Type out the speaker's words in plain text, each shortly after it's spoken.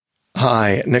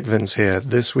Hi, Nick Vince here.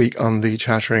 This week on The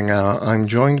Chattering Hour, I'm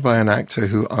joined by an actor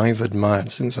who I've admired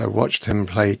since I watched him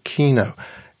play Keno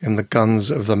in The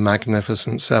Guns of the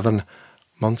Magnificent Seven,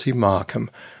 Monte Markham.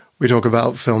 We talk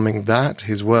about filming that,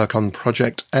 his work on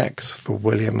Project X for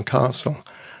William Castle,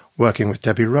 working with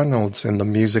Debbie Reynolds in the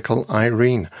musical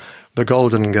Irene, The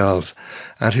Golden Girls,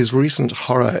 and his recent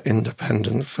horror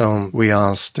independent film We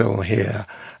Are Still Here,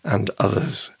 and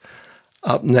others.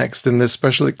 Up next in this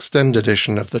special extended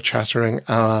edition of The Chattering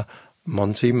Hour,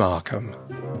 Monte Markham.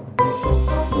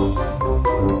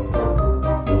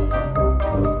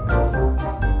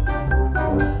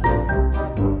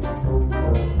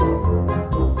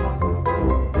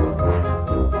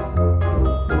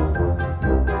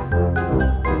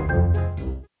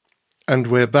 And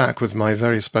we're back with my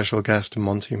very special guest,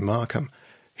 Monte Markham.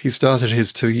 He started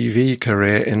his TV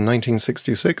career in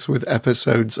 1966 with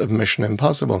episodes of Mission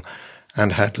Impossible,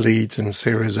 and had leads in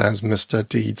series as Mr.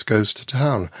 Deeds Goes to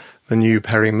Town, The New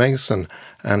Perry Mason,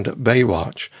 and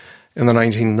Baywatch. In the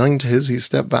 1990s, he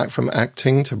stepped back from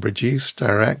acting to produce,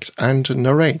 direct, and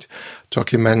narrate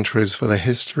documentaries for the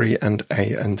History and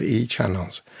A&E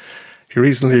channels. He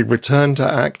recently returned to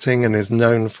acting and is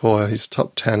known for his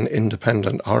top 10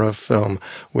 independent horror film,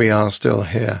 We Are Still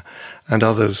Here, and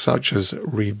others such as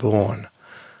REBORN.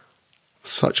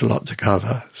 Such a lot to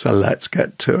cover, so let's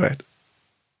get to it.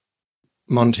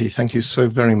 Monte, thank you so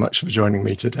very much for joining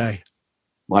me today.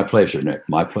 My pleasure, Nick.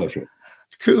 My pleasure.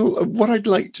 Cool. What I'd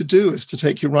like to do is to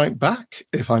take you right back,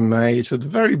 if I may, to the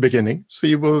very beginning. So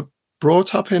you were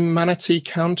brought up in Manatee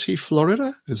County,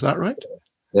 Florida. Is that right?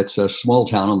 It's a small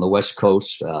town on the West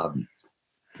Coast.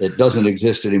 It doesn't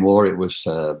exist anymore. It was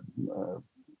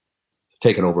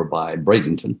taken over by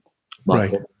Bradenton.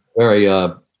 Right. Very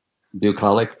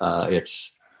bucolic.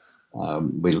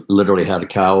 We literally had a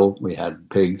cow, we had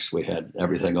pigs, we had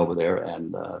everything over there,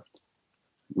 and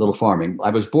little farming. I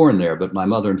was born there, but my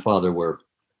mother and father were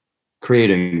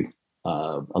creating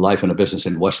a life and a business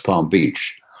in West Palm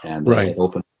Beach, and they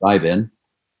opened a drive-in,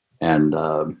 and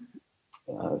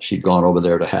she'd gone over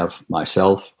there to have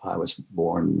myself. I was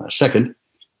born second,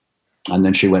 and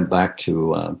then she went back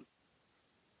to,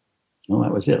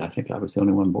 that was it. I think I was the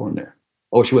only one born there.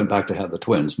 Oh, she went back to have the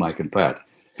twins, Mike and Pat.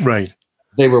 Right.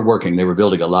 They were working. They were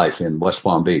building a life in West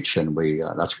Palm Beach, and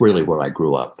that's really where I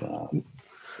grew up.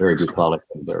 Very bucolic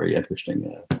and very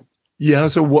interesting. Yeah.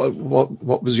 So,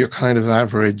 what was your kind of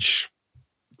average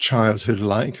childhood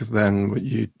like then?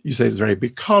 You say it's very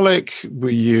bucolic.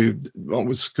 What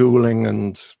was schooling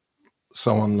and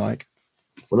so on like?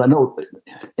 Well, I know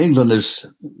England is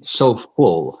so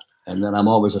full, and then I'm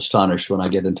always astonished when I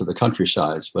get into the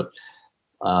countrysides. But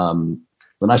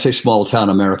when I say small town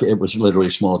America, it was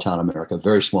literally small town America,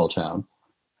 very small town.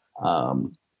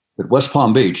 But West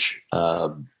Palm Beach,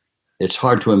 it's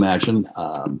hard to imagine.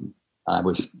 I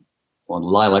was on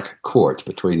Lilac Court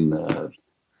between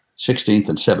 16th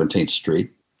and 17th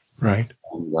Street. Right.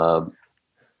 And,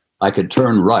 I could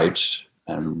turn right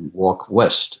and walk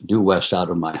due west out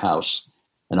of my house,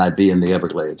 and I'd be in the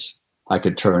Everglades. I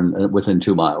could turn within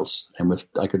 2 miles, and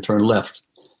I could turn left.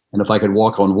 And if I could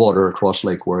walk on water across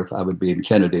Lake Worth, I would be in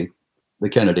the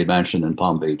Kennedy Mansion in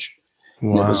Palm Beach.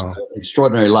 Wow. It was an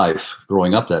extraordinary life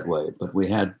growing up that way, but we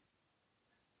had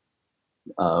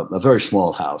a very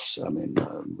small house. I mean,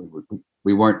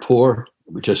 we weren't poor.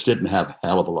 We just didn't have a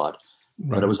hell of a lot.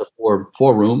 Right. But it was a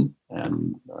four room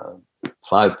and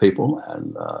 5 people,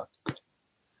 and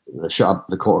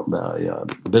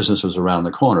the business was around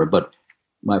the corner. But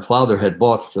my father had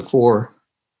bought the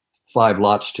 5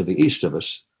 lots to the east of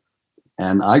us.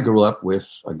 And I grew up with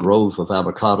a grove of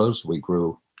avocados. We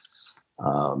grew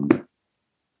all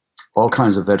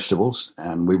kinds of vegetables,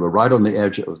 and we were right on the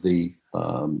edge of the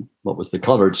what was the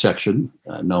colored section,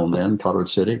 known then, Colored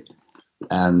City.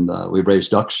 And we raised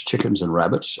ducks, chickens, and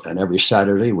rabbits. And every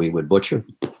Saturday we would butcher,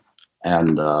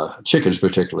 and chickens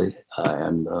particularly,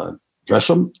 and dress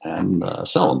them and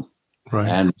sell them, right.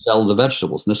 And sell the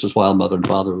vegetables. And this is while mother and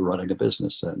father were running a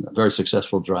business, and a very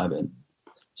successful drive-in.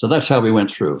 So that's how we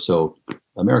went through. So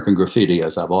American Graffiti,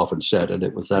 as I've often said, and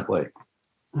it was that way.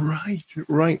 Right.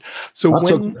 So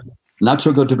not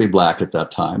so good to be black at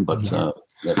that time, but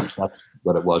that's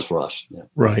what it was for us. Yeah.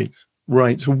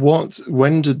 Right. So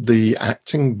when did the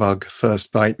acting bug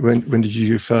first bite? When did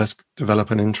you first develop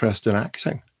an interest in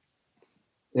acting?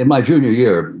 In my junior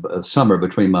year, summer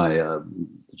between my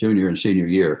junior and senior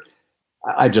year,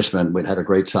 I just we'd had a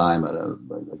great time and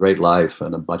a great life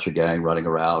and a bunch of gang running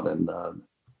around and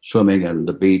swimming and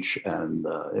the beach. And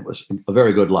it was a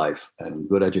very good life and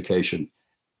good education.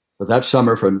 But that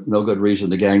summer, for no good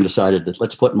reason, the gang decided that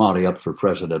let's put Monty up for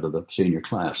president of the senior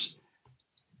class.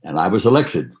 And I was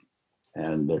elected.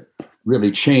 And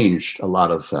really changed a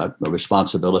lot of that, the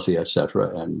responsibility,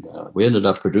 etc. And we ended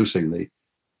up producing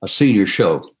a senior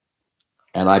show.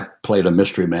 And I played a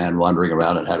mystery man wandering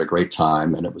around and had a great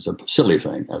time. And it was a silly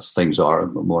thing, as things are,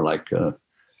 more like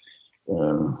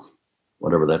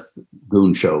whatever that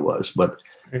goon show was. But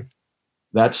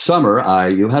that summer,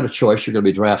 you had a choice. You're going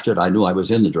to be drafted. I knew I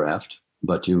was in the draft,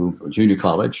 but junior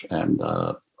college, and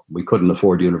we couldn't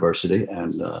afford university,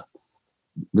 and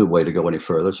no way to go any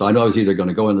further. So I know I was either going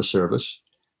to go in the service.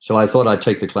 So I thought I'd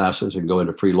take the classes and go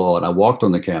into pre-law. And I walked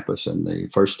on the campus, and the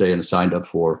first day, and signed up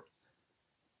for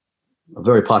a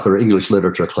very popular English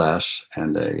literature class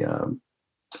and a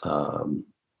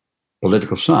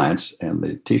political science. And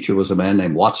the teacher was a man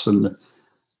named Watson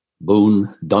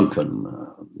Boone Duncan,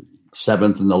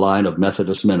 seventh in the line of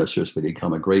Methodist ministers, but he'd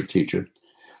become a great teacher,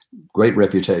 great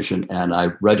reputation. And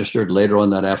I registered later on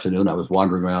that afternoon. I was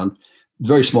wandering around,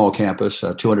 very small campus,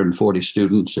 240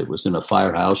 students. It was in a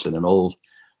firehouse in an old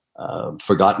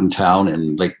forgotten town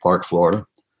in Lake Park, Florida.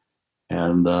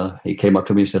 And he came up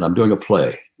to me and said, "I'm doing a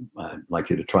play. I'd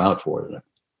like you to try out for it."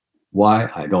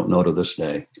 Why? I don't know to this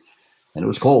day. And it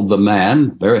was called The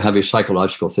Man, very heavy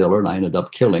psychological thriller. And I ended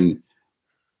up killing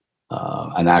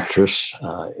an actress.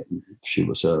 She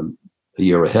was a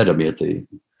year ahead of me at the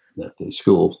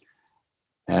school.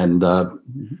 And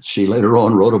she later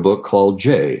on wrote a book called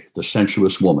Jay, The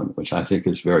Sensuous Woman, which I think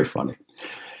is very funny.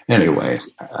 Anyway,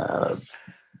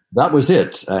 that was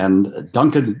it. And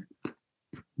Duncan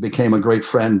became a great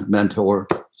friend, mentor,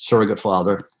 surrogate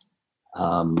father.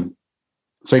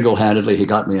 Single-handedly, he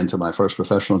got me into my first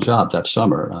professional job that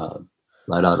summer,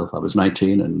 I was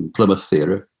 19 in Plymouth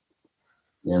Theater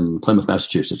in Plymouth,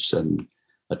 Massachusetts, and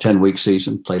a 10-week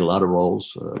season, played a lot of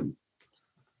roles,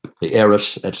 the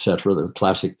heiress, etc., the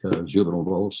classic juvenile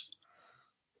roles.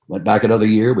 Went back another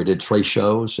year. We did 3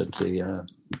 shows at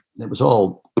it was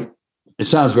all, it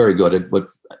sounds very good, but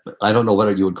I don't know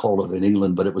what you would call it in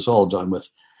England, but it was all done with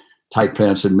tight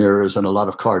pants and mirrors and a lot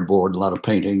of cardboard, a lot of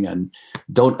painting, and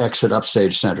don't exit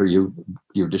Upstage Center. You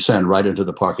descend right into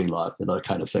the parking lot, that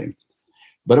kind of thing.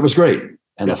 But it was great.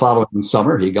 And the following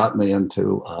summer, he got me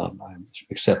into, I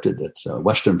accepted at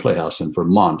Western Playhouse in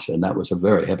Vermont, and that was a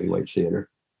very heavyweight theater.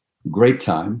 Great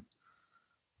time.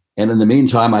 And in the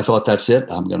meantime, I thought, that's it.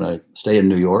 I'm going to stay in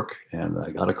New York. And I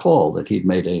got a call that he'd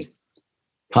made a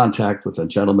contact with a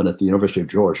gentleman at the University of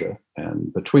Georgia.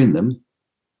 And between them,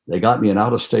 they got me an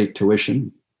out-of-state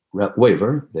tuition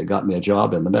waiver. They got me a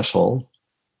job in the mess hall.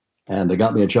 And they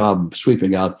got me a job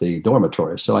sweeping out the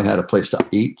dormitory. So I had a place to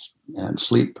eat and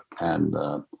sleep, and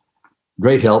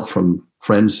great help from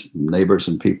friends, neighbors,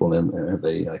 and people in there.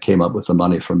 They came up with the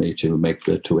money for me to make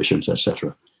the tuitions,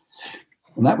 etc.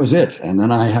 And that was it. And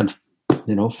then I had,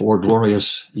 4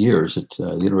 glorious years at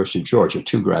the University of Georgia,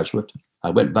 2 graduate.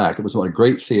 I went back. It was a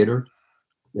great theater.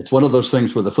 It's one of those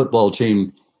things where the football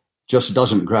team just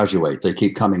doesn't graduate. They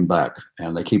keep coming back,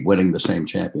 and they keep winning the same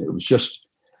champion. It was just,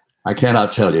 I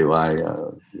cannot tell you,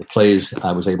 the plays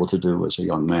I was able to do as a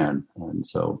young man. And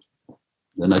so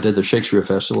then I did the Shakespeare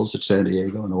festivals at San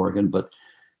Diego and Oregon, but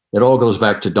it all goes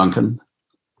back to Duncan.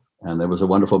 And there was a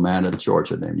wonderful man in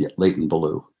Georgia named Leighton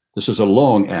Ballou. This is a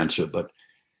long answer, but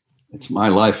it's my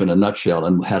life in a nutshell.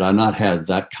 And had I not had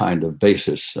that kind of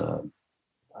basis,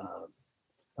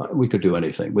 we could do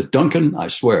anything. With Duncan, I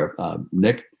swear,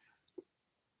 Nick,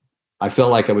 I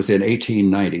felt like I was in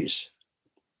 1890s.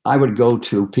 I would go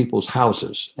to people's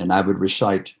houses and I would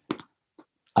recite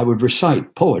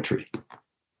poetry.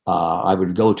 I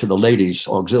would go to the ladies'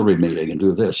 auxiliary meeting and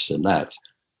do this and that.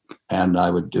 And I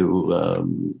would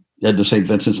do Edna St.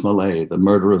 Vincent's Millay, The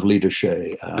Murder of Leda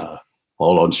Shea,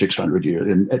 all on 600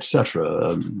 years, and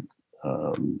etc.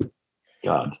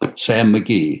 Sam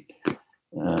McGee.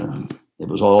 It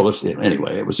was all this.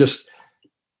 Anyway, it was just,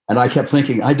 and I kept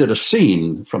thinking, I did a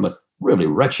scene from a really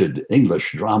wretched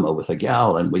English drama with a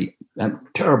gal, and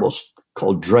terrible,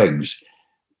 called Dregs.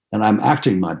 And I'm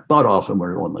acting my butt off, and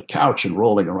we're on the couch and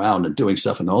rolling around and doing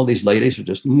stuff. And all these ladies are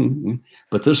just,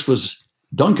 But this was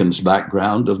Duncan's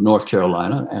background of North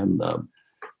Carolina and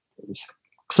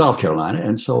South Carolina.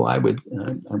 And so I would,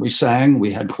 and we sang,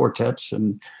 we had quartets,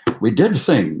 and we did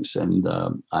things. And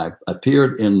I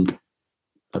appeared in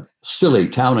a silly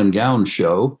town and gown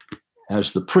show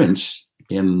as the prince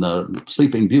in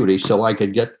Sleeping Beauty, so I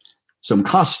could get some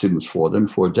costumes for them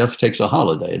for Death Takes a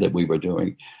Holiday that we were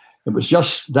doing. It was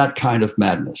just that kind of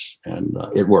madness, and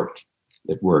it worked.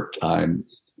 It worked.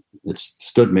 It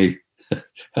stood me.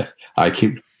 I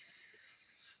keep,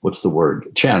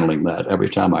 channeling that every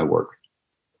time I work.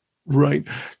 Right.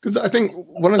 Because I think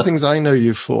one of the things I know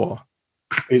you for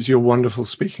is your wonderful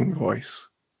speaking voice.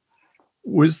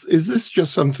 Is this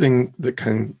just something that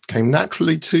came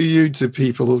naturally to you? Do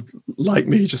people like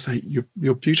me just say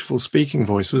your beautiful speaking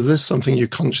voice? Was this something you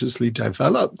consciously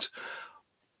developed,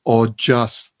 or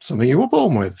just something you were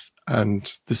born with,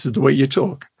 and this is the way you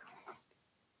talk?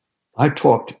 I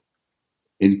talked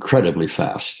incredibly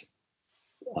fast,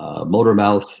 motor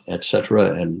mouth,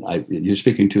 etc. And you're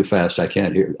speaking too fast. I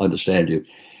can't understand you.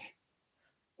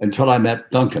 Until I met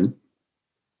Duncan,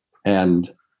 and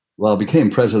I became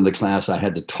president of the class, I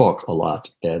had to talk a lot,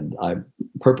 and I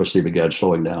purposely began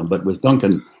slowing down. But with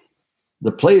Duncan,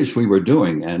 the plays we were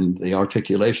doing and the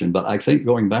articulation, but I think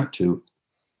going back to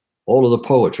all of the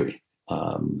poetry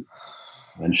and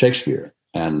Shakespeare,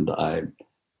 and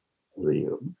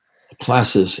the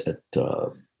classes at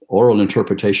oral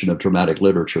interpretation of dramatic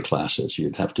literature classes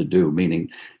you'd have to do, meaning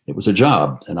it was a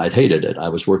job, and I'd hated it. I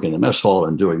was working in the mess hall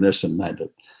and doing this and that.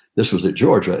 This was at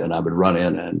Georgia, and I would run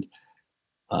in and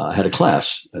I had a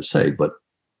class, I'd say, but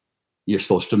you're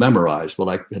supposed to memorize. Well,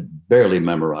 I had barely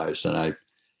memorized, and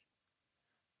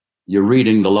you're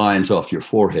reading the lines off your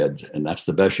forehead, and that's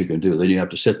the best you can do. Then you have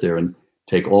to sit there and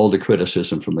take all the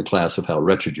criticism from the class of how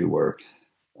wretched you were.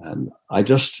 And I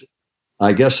guess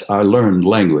I learned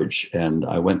language, and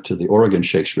I went to the Oregon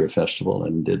Shakespeare Festival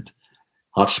and did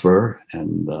Hotspur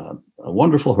and a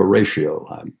wonderful Horatio.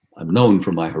 I'm known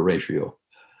for my Horatio.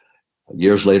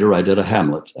 Years later, I did a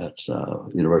Hamlet at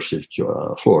University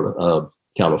of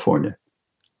California.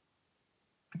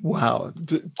 Wow.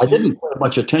 I didn't pay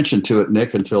much attention to it,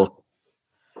 Nick, until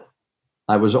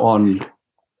I was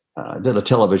did a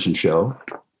television show,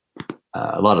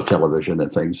 a lot of television and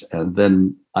things. And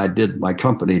then I did my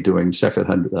company doing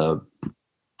secondhand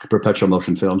perpetual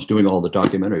motion films, doing all the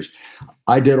documentaries.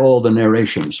 I did all the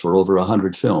narrations for over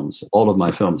 100 films, all of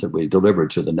my films that we delivered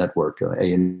to the network,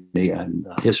 A&E and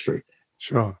History.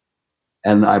 Sure.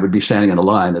 And I would be standing in a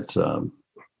line at the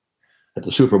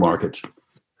supermarket,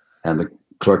 and the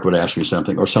clerk would ask me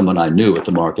something, or someone I knew at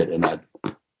the market, and I'd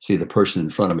see the person in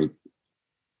front of me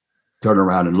turn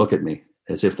around and look at me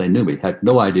as if they knew me. Had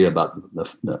no idea about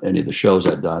any of the shows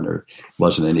I'd done, or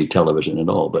wasn't any television at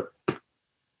all, but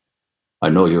I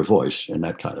know your voice and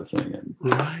that kind of thing. And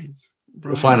right.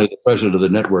 Finally, the president of the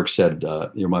network said,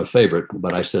 "You're my favorite,"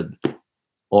 but I said,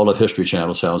 all of History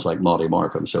Channel sounds like Monte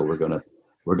Markham, so we're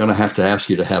gonna have to ask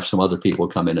you to have some other people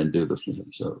come in and do this.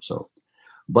 So,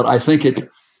 but I think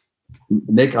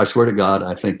Nick, I swear to God,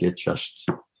 I think it's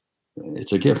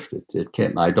a gift.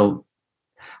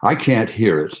 I can't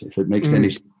hear it if it makes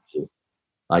any sense.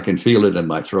 I can feel it in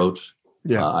my throat.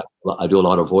 Yeah, I do a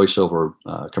lot of voiceover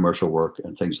commercial work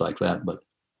and things like that, but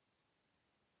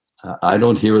I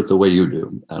don't hear it the way you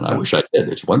do, and I wish I did.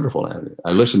 It's wonderful.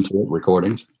 I listen to it,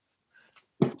 recordings.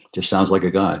 Just sounds like a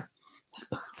guy.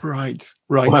 Right.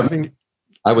 Well,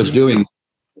 I was doing,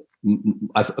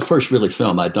 I first really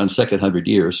filmed, I'd done Second 100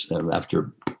 Years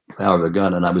after Power of the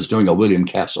Gun, and I was doing a William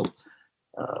Castle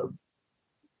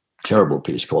terrible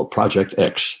piece called Project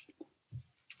X.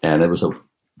 And it was a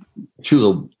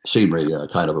Chulo scenery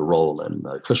kind of a role, and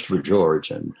Christopher George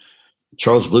and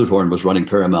Charles Bluthorn was running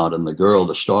Paramount, and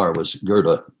the star was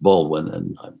Gerda Baldwin,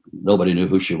 and nobody knew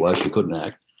who she was. She couldn't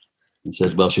act. And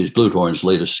says, well, she's Bluthorn's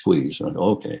latest squeeze. And I go,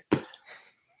 okay.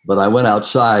 But I went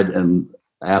outside and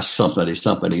asked somebody.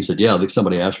 He said, yeah,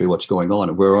 somebody asked me what's going on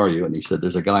and where are you? And he said,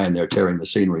 there's a guy in there tearing the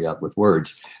scenery up with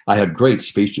words. I had great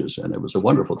speeches, and it was a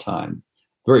wonderful time.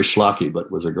 Very schlocky, but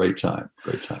it was a great time.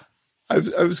 Great time. I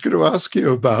was going to ask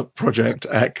you about Project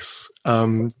X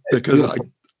because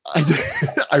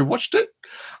I watched it.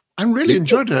 I really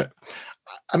enjoyed it.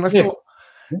 And I thought,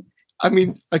 I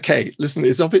mean, okay, listen,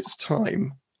 it's of its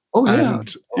time. Oh, yeah.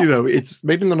 And, it's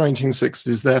made in the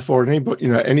 1960s. Therefore,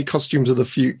 any costumes of the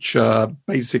future,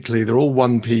 basically, they're all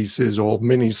one pieces or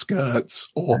mini skirts,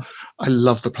 or I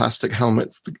love the plastic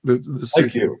helmets.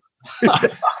 Thank you.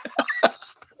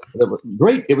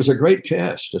 Great. It was a great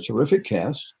cast, a terrific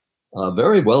cast.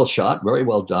 Very well shot, very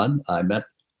well done.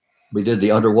 We did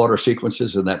the underwater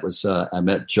sequences, and that was, I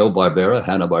met Joe Barbera,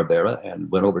 Hanna-Barbera, and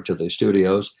went over to the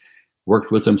studios,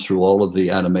 worked with them through all of the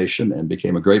animation, and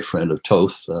became a great friend of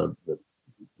Toth, the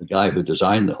guy who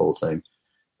designed the whole thing.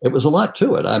 It was a lot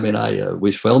to it. I mean,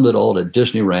 we filmed it all at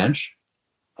Disney Ranch,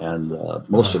 and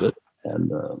most of it,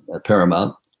 and at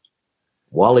Paramount.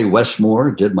 Wally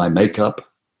Westmore did my makeup,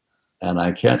 and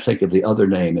I can't think of the other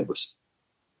name. It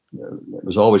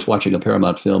was always watching a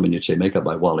Paramount film, and you'd say makeup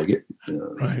by Wally,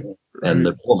 right. And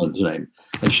the woman's name,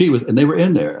 and they were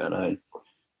in there, and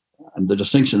the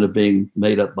distinction of being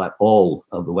made up by all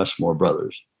of the Westmore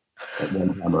brothers at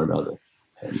one time or another.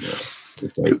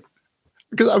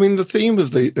 Because I mean, the theme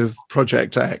of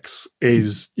Project X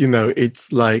is,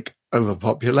 it's like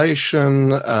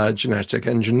overpopulation, genetic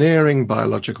engineering,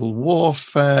 biological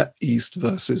warfare, East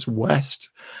versus West.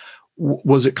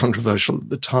 Was it controversial at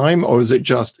the time, or is it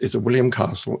just, it's a William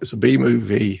Castle, it's a B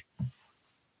movie,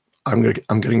 I'm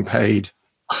getting paid?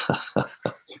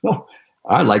 No,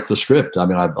 I liked the script. I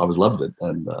mean, I was loved it,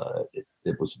 and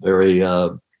it was very,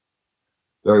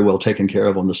 very well taken care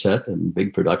of on the set and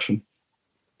big production.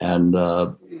 And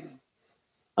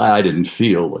I didn't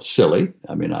feel silly.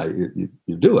 I mean,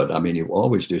 you do it. I mean, you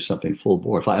always do something full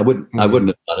bore. I wouldn't have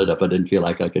done it if I didn't feel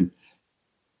like I could.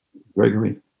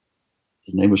 Gregory,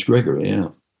 his name was Gregory. Yeah,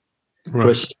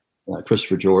 right.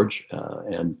 Christopher George,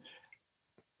 and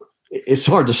it's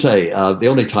hard to say. The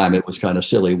only time it was kind of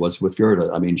silly was with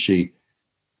Gerda. I mean, she,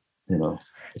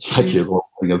 it's like the whole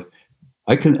thing of,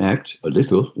 I can act a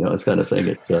little, this kind of thing.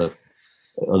 It's a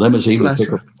limousine would pick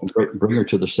her, bring her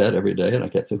to the set every day, and I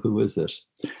kept thinking, who is this?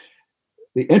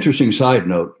 The interesting side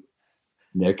note,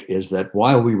 Nick, is that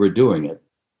while we were doing it,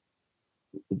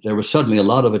 there was suddenly a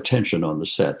lot of attention on the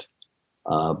set,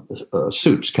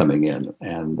 suits coming in,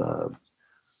 and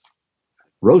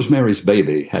Rosemary's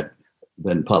Baby had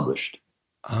been published.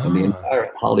 And the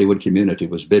entire Hollywood community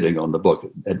was bidding on the book.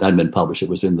 It hadn't been published. It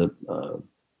was in the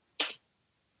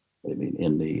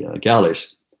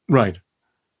galleys. Right.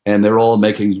 And they're all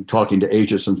talking to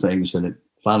agents and things. And it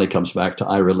finally comes back to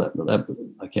IRENE.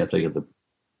 I can't think of the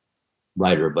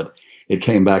writer, but it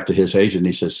came back to his agent.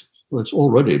 He says, well, it's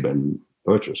already been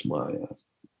purchased by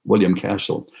William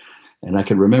Castle. And I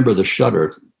can remember the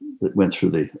shudder that went through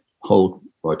the whole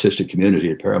artistic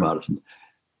community at Paramount.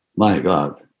 My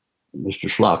God, Mr.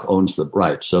 Schlock owns the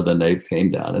rights. So then they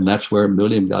came down, and that's where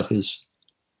William got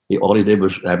all he did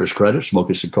was have his credit, smoke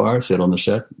a cigar, sit on the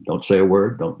set, don't say a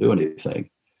word, don't do anything.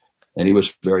 And he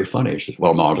was very funny. He says,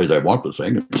 well, Monty, they want the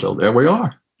thing. And so there we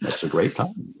are. That's a great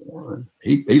time.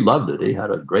 He loved it. He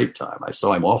had a great time. I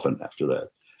saw him often after that.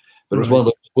 But it was one of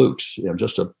those flukes,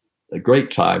 just a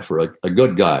great time for a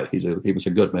good guy. He was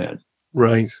a good man.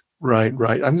 Right.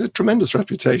 And a tremendous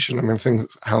reputation. I mean, things,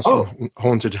 House on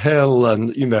Haunted Hill and,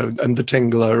 and The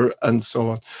Tingler and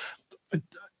so on.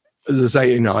 As I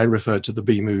say, I refer to the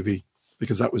B movie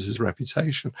because that was his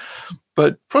reputation.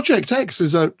 But Project X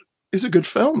is a good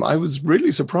film. I was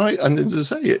really surprised. And as I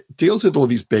say, it deals with all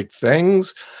these big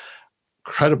things,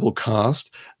 incredible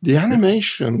cast. The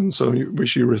animation,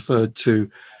 which you referred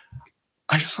to,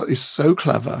 I just thought it's so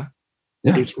clever.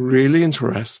 Yeah. It's really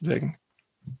interesting.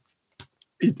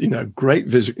 Great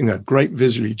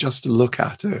visually just to look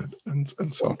at it and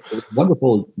so on. It's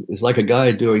wonderful. It's like a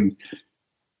guy doing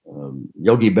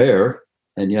Yogi Bear,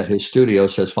 and yet his studio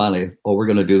says finally, we're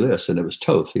going to do this. And it was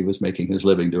Toth. He was making his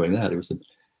living doing that. He was a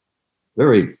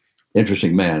very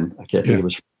interesting man. I can't think of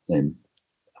his name.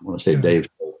 I want to say Dave,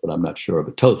 but I'm not sure.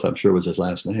 But Toth, I'm sure, was his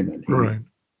last name. And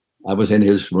I was in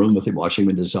his room with him, watching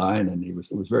him in design, and it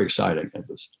was very exciting. It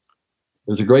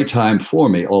was a great time for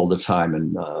me all the time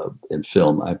in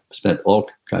film. I spent all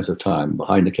kinds of time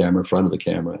behind the camera, in front of the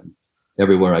camera, and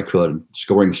everywhere I could,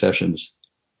 scoring sessions.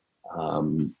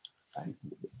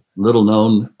 Little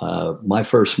known, my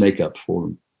first makeup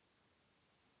for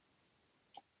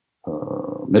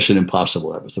Mission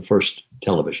Impossible, that was the first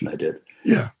television I did.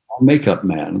 Yeah. Our makeup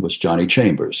man was Johnny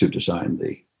Chambers, who designed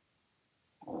the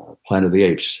Planet of the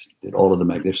Apes, did all of the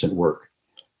magnificent work.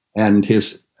 And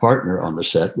his partner on the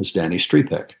set was Danny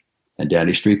Strepek. And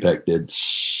Danny Strepek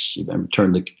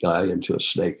turned the guy into a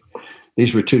snake.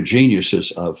 These were two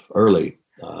geniuses of early,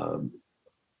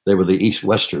 they were the East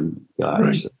Western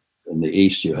guys. Right. In the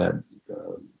East, you had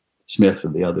Smith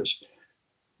and the others.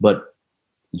 But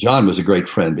John was a great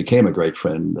friend, became a great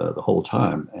friend the whole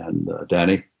time, and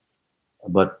Danny.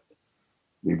 But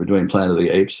we were doing Planet of the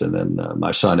Apes, and then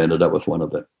my son ended up with one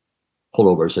of the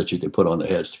pullovers that you could put on the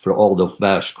heads for all the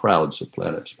vast crowds of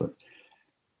planets. But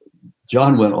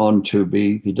John went on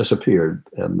he disappeared,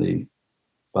 and they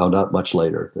found out much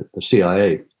later that the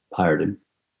CIA hired him,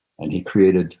 and he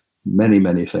created many,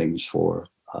 many things for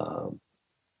a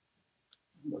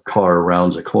car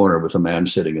rounds a corner with a man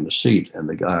sitting in the seat, and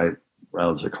the guy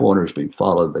rounds the corner is being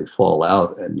followed. They fall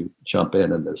out, and you jump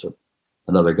in, and there's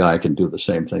another guy can do the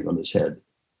same thing on his head,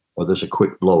 or there's a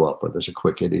quick blow up, or there's a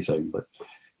quick anything. But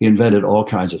he invented all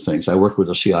kinds of things. I worked with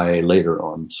the CIA later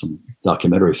on some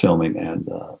documentary filming and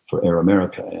for Air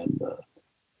America and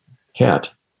CAT,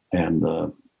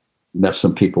 and met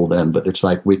some people then. But it's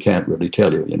like, we can't really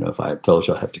tell you. If I told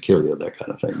you, I have to kill you, that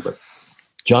kind of thing. But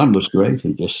John was great.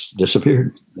 He just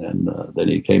disappeared, and then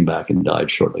he came back and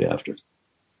died shortly after.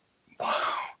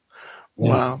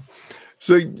 Wow.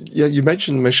 So, you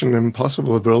mentioned Mission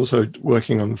Impossible, but also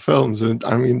working on films. And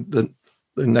I mean, the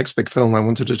next big film I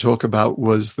wanted to talk about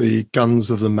was the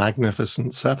Guns of the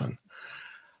Magnificent Seven.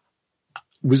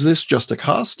 was this just a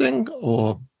casting,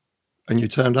 and you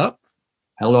turned up?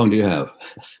 How long do you have?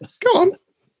 Go on.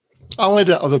 I'll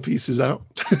edit other pieces out.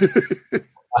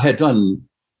 I had done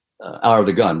Hour of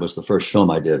the Gun was the first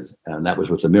film I did, and that was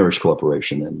with the Mirish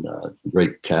Corporation, and a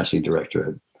great casting director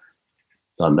had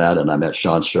done that, and I met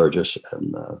Sean Sturgis,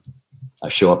 and I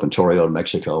show up in Torreon,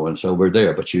 Mexico, and so we're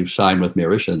there. But you signed with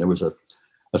Mirish, and there was a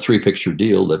 3-picture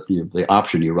deal that they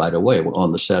optioned you right away.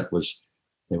 On the set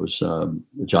it was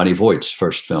Johnny Voight's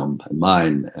first film, and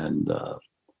mine, and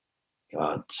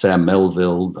Sam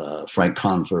Melville, Frank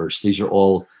Converse. These are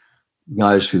all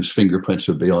guys whose fingerprints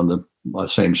would be on the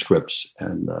same scripts,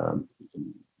 and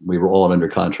we were all under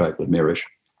contract with Mirish.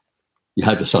 You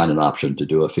had to sign an option to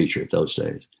do a feature those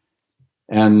days.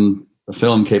 And the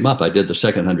film came up. I did the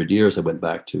second 100 Years. I went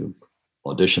back to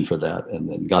audition for that and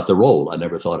then got the role. I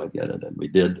never thought I'd get it, and we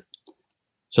did.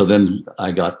 So then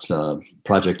I got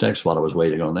Project X while I was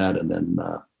waiting on that, and then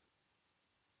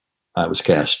I was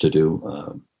cast to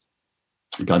do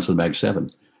Guns of the Mag 7.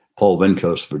 Paul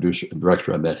Winkos, producer and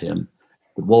director, I met him.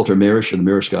 But Walter Mirish and the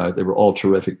Mirish guy, they were all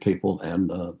terrific people.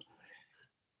 And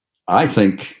I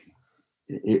think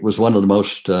it was one of the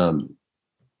most,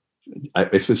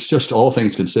 it's just all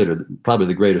things considered, probably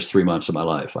the greatest 3 months of my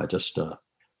life. I just, the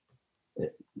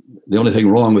only thing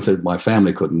wrong with it, my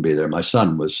family couldn't be there. My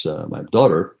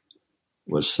daughter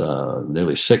was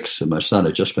nearly 6, and my son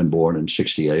had just been born in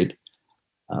 1968.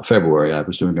 February, I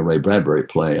was doing a Ray Bradbury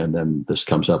play, and then this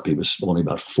comes up. He was only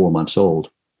about 4 months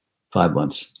old, 5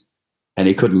 months,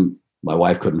 and my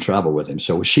wife couldn't travel with him.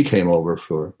 So she came over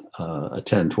for a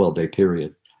 10, 12-day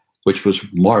period, which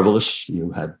was marvelous.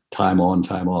 You had time on,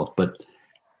 time off, but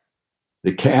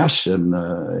the cast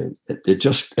and it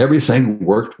just, everything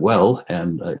worked well,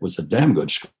 and it was a damn good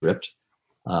script.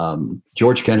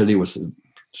 George Kennedy was the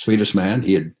sweetest man.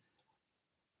 He had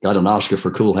got an Oscar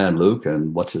for Cool Hand Luke,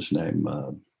 and what's his name?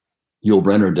 Yul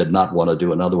Brynner did not want to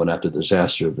do another one after the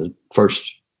disaster of the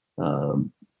first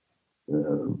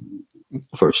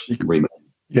remake.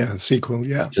 Yeah, sequel,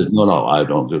 yeah. He said, no, I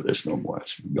don't do this no more.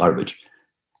 It's garbage.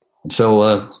 And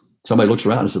so somebody looks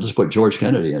around and said, let's put George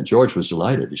Kennedy. And George was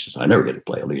delighted. He says, I never get to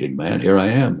play a leading man. Here I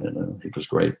am. And it was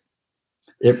great.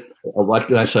 What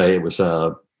can I say? It was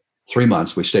 3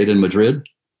 months. We stayed in Madrid.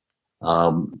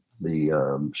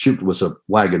 The shoot was a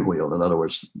wagon wheel. In other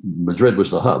words, Madrid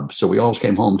was the hub. So we always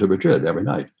came home to Madrid every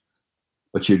night.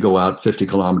 But you'd go out 50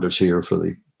 kilometers here for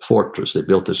the fortress. They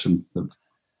built this in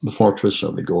the fortress.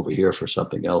 So we'd go over here for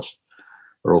something else,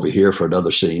 or over here for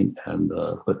another scene. And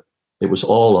but it was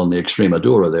all on the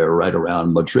Extremadura there, right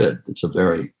around Madrid. It's a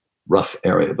very rough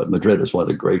area, but Madrid is one of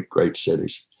the great, great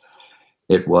cities.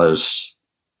 It was,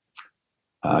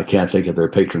 I can't think of their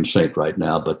patron saint right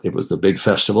now, but it was the big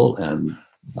festival, and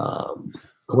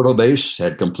Cordobés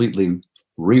had completely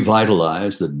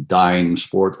revitalized the dying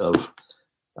sport of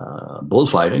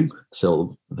bullfighting.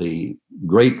 So the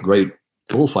great, great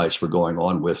bullfights were going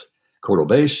on with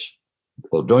Cordobés,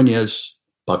 Ordóñez,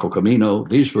 Paco Camino.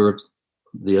 These were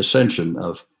the ascension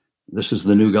of, this is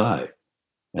the new guy.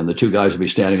 And the two guys would be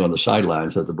standing on the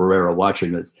sidelines at the Barrera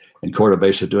watching it, and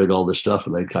Cordobés are doing all this stuff,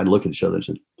 and they kind of look at each other and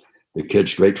said, the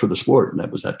kid's great for the sport. And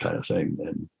that was that kind of thing.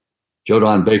 And Joe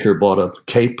Don Baker bought a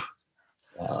cape,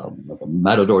 a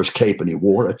matador's cape, and he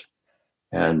wore it.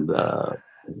 And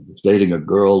he was dating a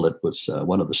girl that was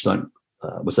one of the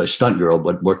was a stunt girl,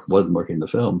 but wasn't working the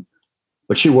film.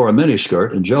 But she wore a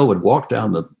miniskirt, and Joe would walk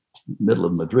down the middle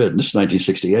of Madrid. And this is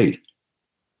 1968.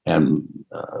 And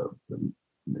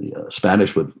the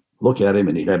Spanish would look at him,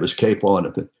 and he'd have his cape on.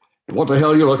 And what the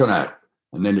hell are you looking at?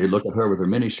 And then he'd look at her with her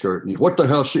miniskirt, and what the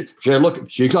hell? She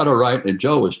got her right. And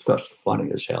Joe was just funny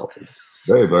as hell.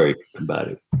 Very, very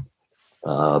combative.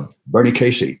 Bernie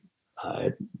Casey,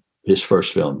 his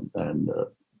first film, and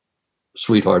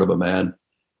sweetheart of a man.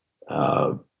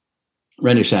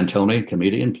 Rennie Santoni,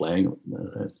 comedian, playing.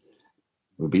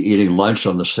 Would be eating lunch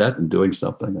on the set and doing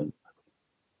something. And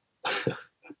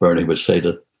Bernie would say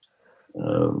to,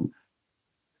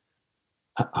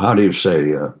 how do you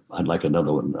say, I'd like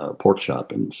another one, pork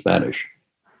chop in Spanish?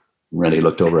 Rennie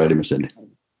looked over at him and said,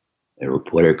 El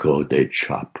puerco de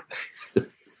chop.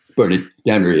 Bernie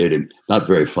damn near hit him. Not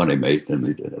very funny, mate. And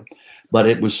we did it. But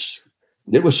it was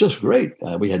just great.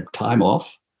 We had time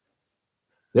off.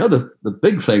 The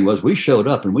big thing was we showed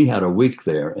up and we had a week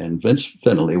there, and Vince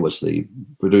Finley was the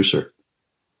producer.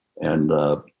 And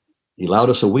he allowed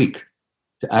us a week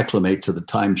to acclimate to the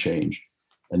time change.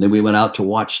 And then we went out to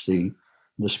watch the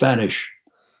Spanish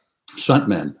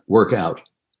stuntmen work out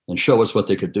and show us what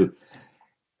they could do.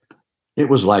 It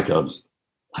was like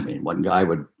one guy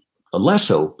would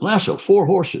lasso 4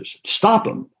 horses, stop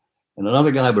them. And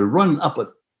another guy would run up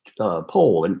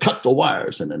pole and cut the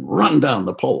wires and then run down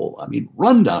the pole. I mean,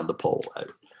 run down the pole.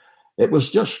 It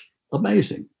was just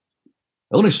amazing.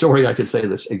 The only story I could say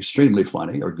that's extremely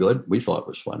funny or good, we thought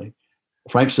was funny.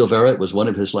 Frank Silvera, it was one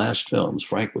of his last films.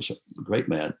 Frank was a great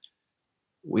man.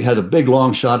 We had a big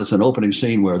long shot as an opening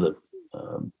scene where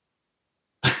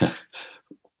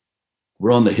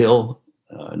we're on the hill.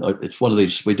 It's one of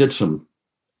these, we did some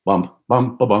bum,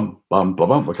 bum, ba bum, bum, ba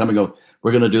bum. We're coming over.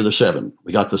 We're going to do the 7.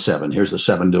 We got the 7. Here's the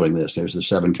 7 doing this. There's the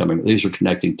 7 coming. These are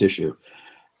connecting tissue.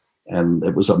 And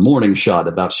it was a morning shot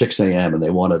about 6 a.m. and they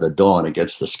wanted a dawn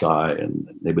against the sky and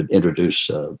they would introduce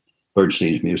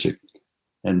Bernstein's music.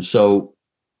 And so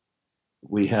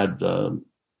we had,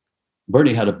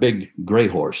 Bernie had a big gray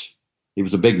horse. He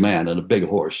was a big man and a big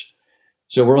horse.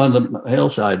 So we're on the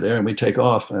hillside there and we take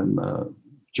off and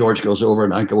George goes over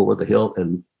and I go over the hill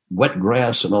and wet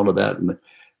grass and all of that. And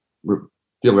we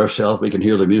feel ourselves, we can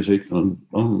hear the music. And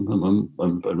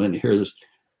then you hear this,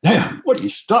 damn, what do you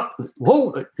stop?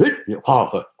 Hold it, hit you,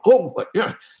 hold it,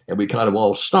 yeah. And we kind of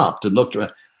all stopped and looked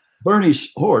around.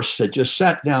 Bernie's horse had just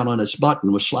sat down on its butt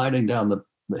and was sliding down the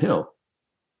hill.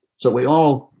 So we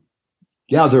all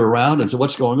gather around and said,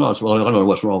 what's going on? So, well, I don't know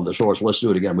what's wrong with this horse. Let's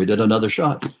do it again. We did another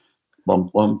shot.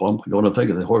 Bum, bum, bum. Going to think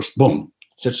of the horse, boom,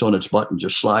 sits on its butt and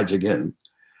just slides again.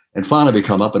 And finally we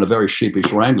come up in a very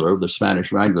sheepish wrangler, the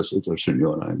Spanish wrangler says, oh,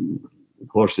 senor, the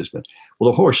horse has been.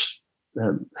 Well, the horse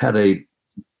had an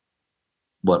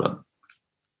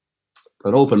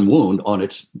open wound on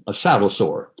a saddle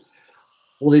sore.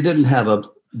 Well, he didn't have a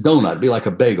donut. It'd be like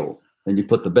a bagel. And you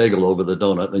put the bagel over the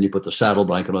donut, then you put the saddle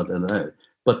blanket on it.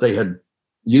 But they had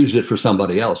used it for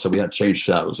somebody else, so we had to change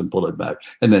saddles and pull it back.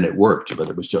 And then it worked, but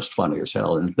it was just funny as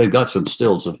hell. And they've got some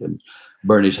stills of him,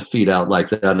 Bernie's feet out like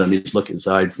that, and he's looking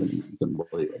inside. And you couldn't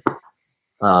believe it.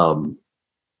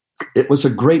 It was a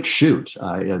great shoot.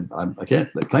 I can't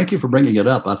thank you for bringing it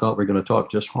up. I thought we were going to talk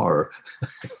just horror.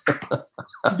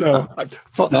 No.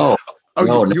 No.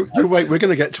 Oh, no. You wait. We're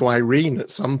going to get to Irene at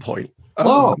some point.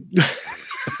 Oh.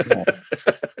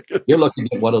 You're looking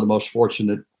at one of the most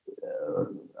fortunate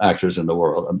actors in the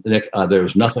world. Nick,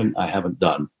 there's nothing I haven't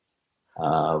done.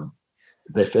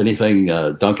 If anything,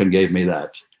 Duncan gave me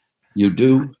that. You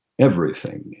do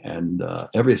everything, and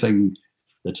everything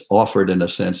that's offered in a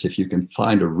sense, if you can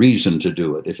find a reason to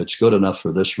do it, if it's good enough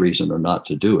for this reason or not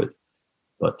to do it.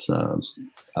 But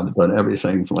I've done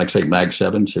everything from, like, say, Mag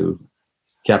 7 to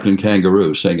Captain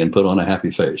Kangaroo singing Put on a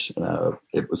Happy Face.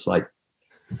 It was like,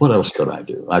 what else could I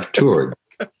do? I've toured.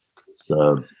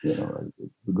 So,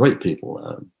 great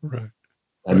people. Right.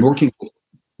 And working with,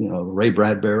 Ray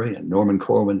Bradbury and Norman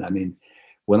Corwin. I mean,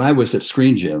 when I was at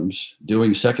Screen Gems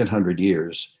doing Second 100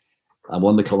 Years, I'm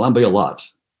on the Columbia lot.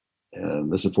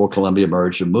 And this is before Columbia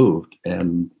merged and moved.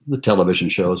 And the television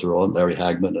shows were on, Larry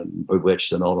Hagman and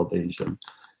Bewitched and all of these. And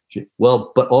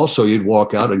but also you'd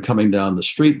walk out and coming down the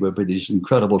street would be these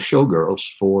incredible showgirls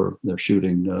they're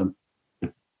shooting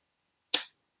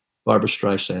Barbra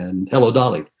Streisand, Hello,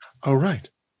 Dolly. Oh, right.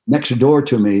 Next door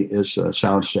to me is a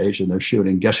soundstage, and they're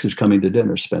shooting Guess Who's Coming to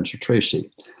Dinner, Spencer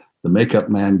Tracy. The makeup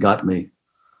man got me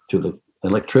to the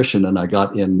electrician, and I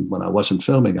got in when I wasn't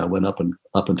filming. I went up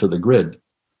into the grid,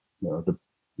 the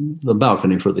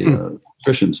balcony for the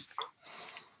electricians,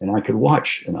 and I could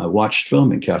watch. And I watched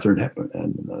filming Katharine Hepburn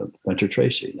and Spencer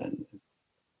Tracy. And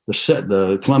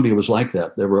the Columbia was like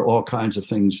that. There were all kinds of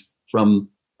things from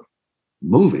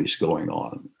movies going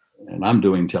on. And I'm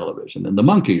doing television, and the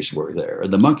Monkees were there,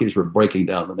 and the Monkees were breaking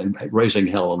down and raising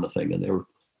hell on the thing, and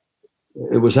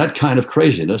it was that kind of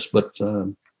craziness. But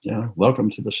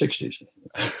welcome to the '60s.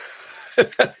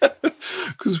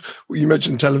 Because you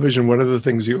mentioned television. One of the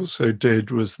things you also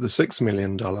did was the $6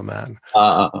 Million Man,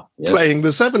 yes. Playing the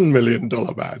 $7 Million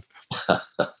Man.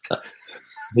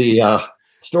 The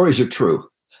stories are true,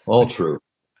 all true.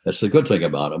 That's the good thing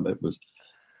about them. It was.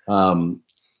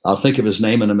 I'll think of his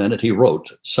name in a minute. He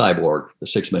wrote Cyborg, the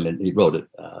 6 million. He wrote it.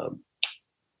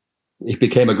 He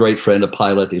became a great friend, a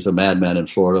pilot. He's a madman in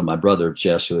Florida. My brother,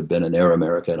 Jess, who had been in Air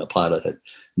America and a pilot, had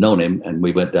known him. And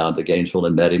we went down to Gainesville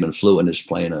and met him and flew in his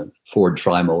plane, a Ford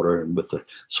Trimotor, and with the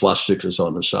swastikas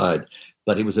on the side.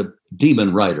 But he was a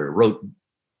demon writer, wrote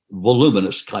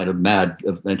voluminous kind of mad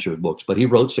adventure books. But he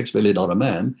wrote $6 Million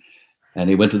Man. And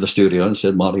he went to the studio and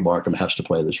said, Monte Markham has to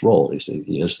play this role. He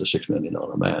is the $6 Million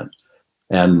Man.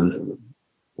 And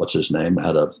what's his name?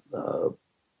 Had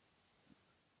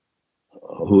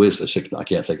who is the six? I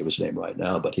can't think of his name right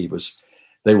now, but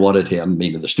they wanted him,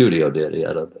 meaning the studio did. He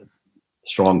had a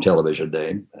strong television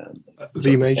name. And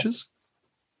Lee Majors?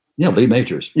 Yeah, Lee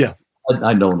Majors. Yeah.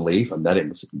 I'd known Lee. I met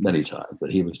him many times,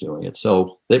 but he was doing it.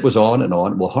 So it was on and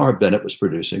on. Well, Harv Bennett was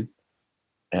producing.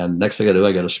 And next thing I knew,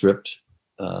 I got a script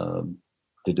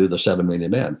to do the 7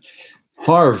 Million Man.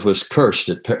 Harv was cursed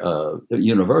at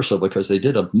Universal because they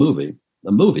did a movie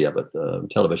of it, a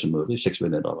television movie, $6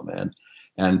 Million Man.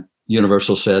 And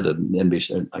Universal said, and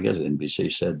NBC, I guess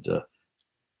NBC said,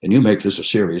 can you make this a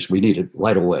series? We need it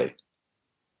right away.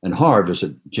 And Harv is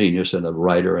a genius and a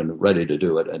writer and ready to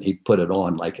do it. And he put it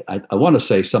on like, I want to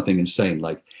say something insane,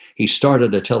 like he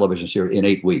started a television series in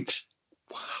 8 weeks.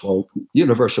 Wow. Well,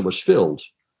 Universal was filled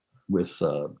with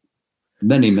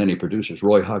many, many producers.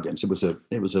 Roy Huggins. It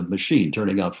was a machine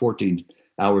turning out 14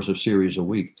 hours of series a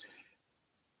week.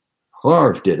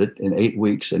 Harv did it in 8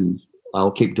 weeks, and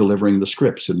I'll keep delivering the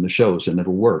scripts and the shows, and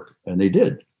it'll work. And they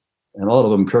did. And all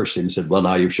of them cursed him and said, well,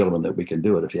 now you've shown them that we can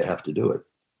do it if you have to do it.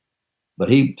 But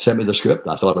he sent me the script.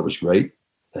 I thought it was great.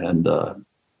 And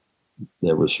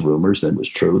there was rumors, and it was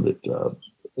true, that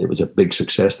it was a big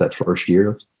success that first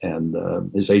year. And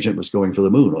his agent was going for the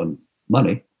moon on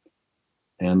money.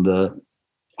 And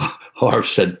Harv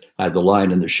said, I had the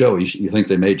line in the show, you think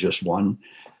they made just one?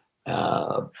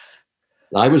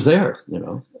 I was there,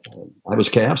 I was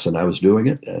cast and I was doing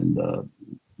it. And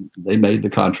they made the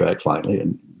contract finally,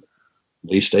 and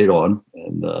Lee stayed on.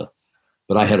 And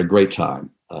but I had a great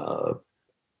time.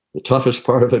 The toughest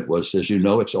part of it was, as you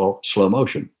know, it's all slow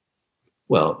motion.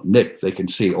 Well, Nick, they can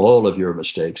see all of your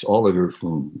mistakes, all of your,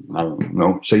 I don't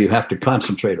know. So you have to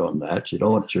concentrate on that. You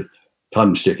don't want your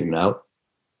tongue sticking out.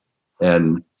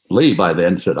 And Lee by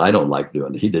then said, I don't like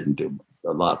doing it. He didn't do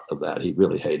a lot of that. He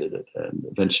really hated it. And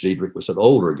Vince Diedrich was an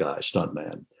older guy,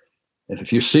 stuntman. And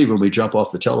if you see when we jump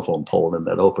off the telephone pole in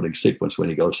that opening sequence, when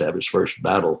he goes to have his first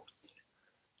battle,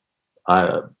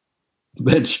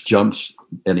 Vince jumps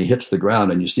and he hits the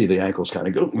ground, and you see the ankles kind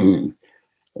of go. And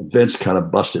Vince kind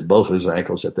of busted both his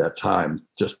ankles at that time,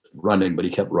 just running, but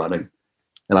he kept running.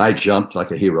 And I jumped like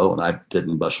a hero, and I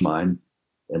didn't bust mine.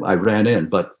 And I ran in.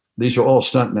 But these are all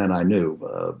stuntmen I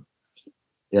knew.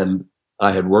 And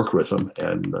I had worked with them,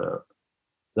 and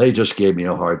they just gave me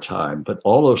a hard time. But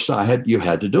all those, you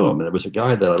had to do them. And there was a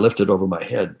guy that I lifted over my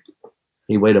head.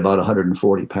 He weighed about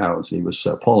 140 pounds. He was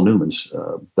Paul Newman's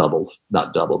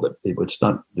not double, but he would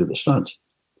do the stunts.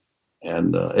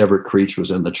 And Everett Creech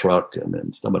was in the truck, and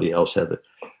then somebody else had it.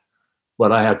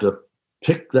 But I had to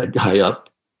pick that guy up,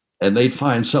 and they'd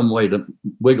find some way to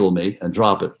wiggle me and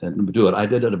drop it and do it. I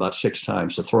did it about 6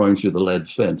 times, to throw him through the lead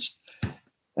fence.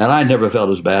 And I never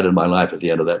felt as bad in my life at the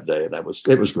end of that day. And it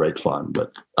was great fun.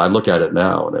 But I look at it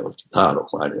now, and it was, I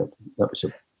don't mind it. That was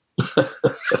it.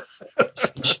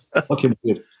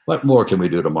 What more can we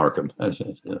do to Markham?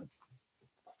 Yeah.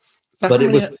 But it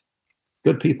was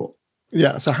good people.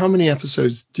 Yeah. So how many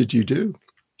episodes did you do?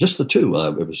 Just the 2.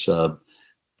 It was the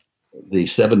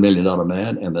 $7 Million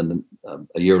Man. And then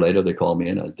a year later, they called me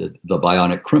in. I did The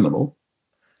Bionic Criminal.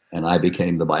 And I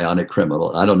became the Bionic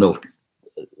Criminal. I don't know.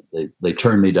 They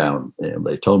turned me down, and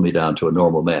they toned me down to a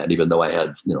normal man, even though I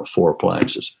had, 4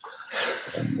 appliances.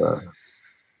 And,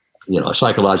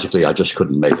 psychologically, I just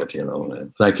couldn't make it,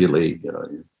 and thank you, Lee.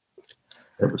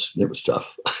 It was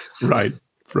tough. Right.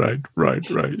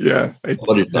 Yeah.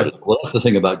 Well, that's the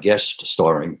thing about guest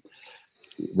starring.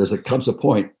 Comes a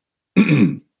point,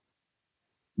 no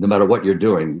matter what you're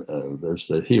doing, there's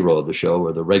the hero of the show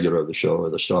or the regular of the show or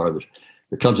the star of the show.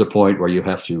 There comes a point where you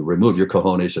have to remove your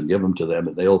cojones and give them to them,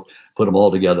 and they'll put them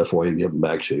all together for you and give them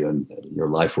back to you, and your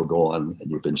life will go on, and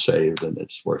you've been saved, and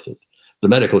it's worth it. The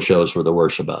medical shows were the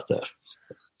worst about that.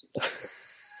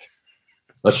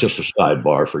 That's just a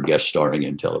sidebar for guest starring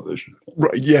in television.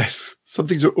 Right, yes.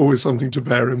 Always something to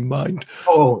bear in mind.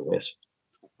 Oh, yes.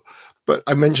 But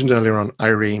I mentioned earlier on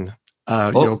Irene,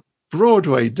 your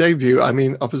Broadway debut,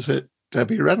 opposite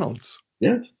Debbie Reynolds.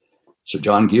 Yes. So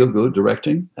John Gielgud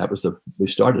directing. That was we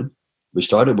started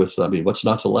with, what's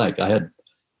not to like? I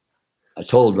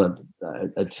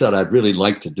said I'd really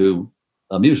like to do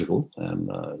a musical, and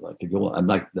I'd like to go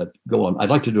on. I'd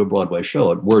like to do a Broadway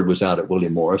show. And word was out at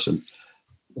William Morris, and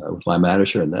with my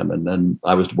manager and them. And then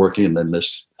I was working, and then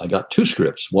I got 2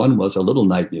 scripts. One was A Little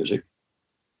Night Music,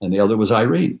 and the other was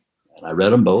Irene. And I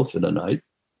read them both in a night,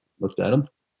 looked at them.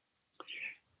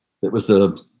 It was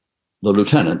the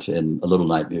lieutenant in A Little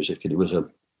Night Music, and he was a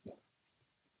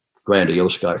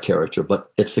grandiose character,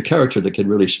 but it's the character that can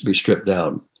really be stripped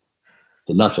down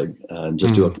to nothing and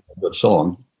just do a good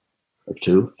song or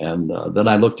 2. And then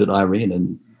I looked at Irene,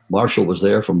 and Marshall was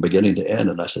there from beginning to end,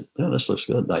 and I said, "Oh, this looks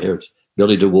good." And I hear it's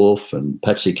Billy DeWolf and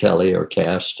Patsy Kelly are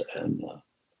cast, and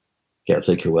can't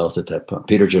think who else at that point.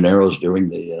 Peter Gennaro's doing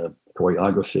the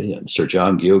choreography, and Sir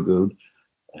John Gielgud,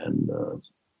 and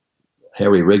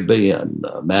Harry Rigby, and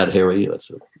Mad Harry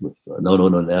with Nono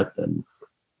Nanette, and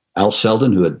Al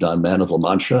Selden, who had done Man of La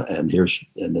Mancha, and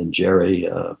then Jerry,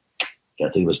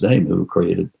 can't think of his name, who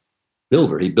created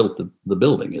Builder. He built the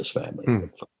building, his family.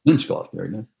 Minskoff, very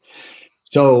nice.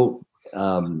 So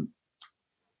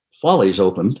Follies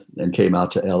opened and came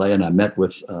out to LA, and I met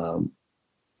with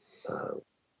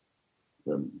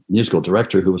the musical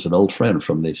director, who was an old friend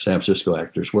from the San Francisco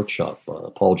Actors Workshop,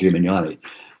 Paul Giuliani.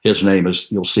 His name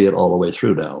is, you'll see it all the way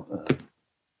through now.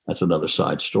 That's another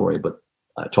side story. But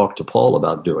I talked to Paul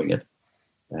about doing it,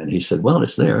 and he said, well,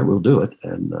 it's there, we'll do it.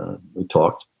 And we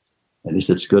talked, and he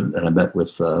said, it's good. And I met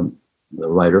with the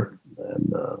writer,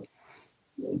 and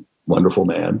wonderful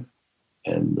man.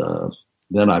 And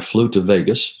then I flew to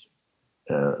Vegas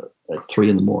at 3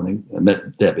 a.m. I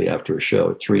met Debbie after a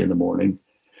show at 3 a.m.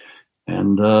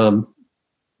 And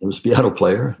it was a piano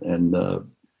player, and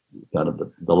kind of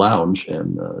the lounge,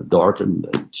 and darkened,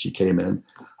 and she came in,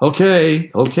 okay.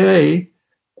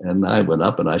 And I went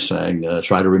up and I sang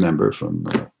Try to Remember from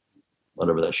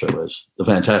whatever that show is, The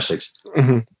Fantastics.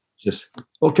 Mm-hmm. Just,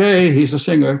 okay, he's a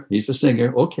singer,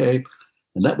 okay.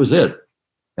 And that was it.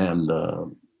 And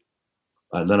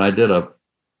then I did a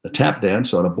tap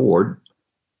dance on a board.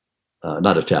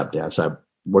 Not a tap dance. I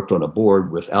worked on a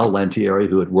board with Al Lantieri,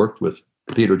 who had worked with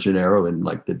Peter Gennaro and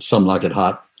did Some Like It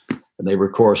Hot. And they were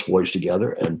chorus boys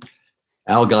together. And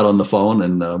Al got on the phone,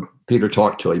 and Peter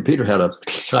talked to him. Peter had a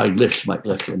kind lisp like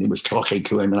this, and he was talking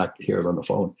to him, and I could hear it on the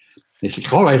phone. And he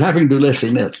said, all right, have him do this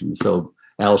and this. And so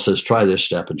Al says, try this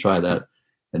step and try that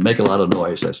and make a lot of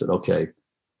noise. I said, okay.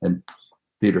 And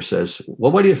Peter says,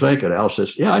 well, what do you think? And Al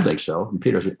says, yeah, I think so. And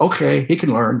Peter said, okay, he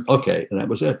can learn. Okay. And that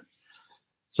was it.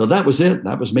 So that was it.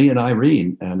 That was me and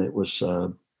Irene. And it was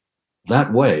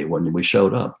that way when we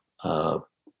showed up.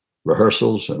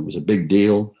 Rehearsals, and it was a big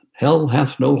deal. Hell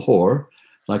hath no whore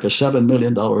like a $7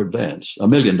 million advance, $1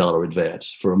 million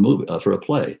advance for a movie, for a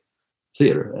play,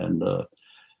 theater. And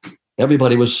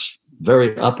everybody was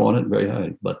very up on it, very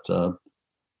high. But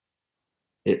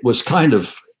it was kind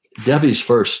of Debbie's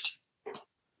first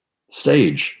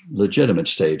stage, legitimate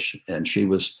stage. And she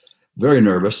was very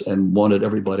nervous and wanted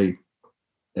everybody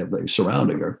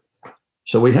surrounding her.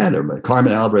 So we had her,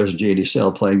 Carmen Alvarez and Jeannie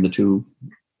Sell, playing the two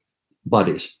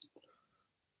buddies.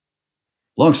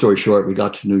 Long story short, we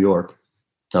got to New York.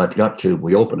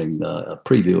 We opening a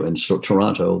preview in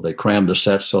Toronto. They crammed the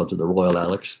sets onto the Royal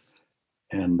Alex,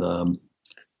 and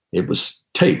it was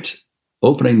taped.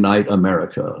 Opening night,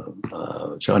 America.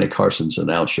 Johnny Carson's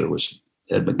announcer was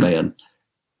Ed McMahon,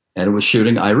 and it was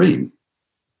shooting Irene,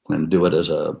 and do it as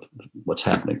what's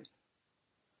happening.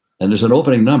 And there's an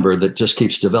opening number that just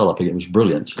keeps developing. It was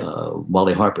brilliant.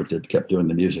 Wally Harper kept doing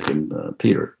the music, and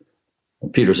Peter.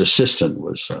 And Peter's assistant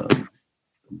was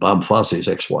Bob Fosse's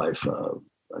ex-wife.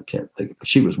 I can't think.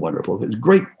 She was wonderful. It was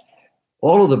great.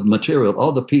 All of the material,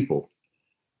 all the people,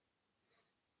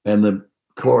 and the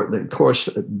chorus.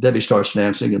 Debbie starts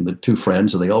dancing, and the two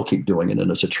friends, and they all keep doing it,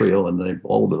 and it's a trio, and they're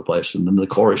all over the place. And then the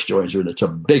chorus joins her, and it's a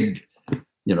big,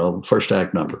 first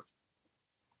act number.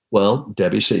 Well,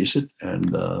 Debbie sees it,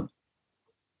 and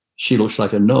she looks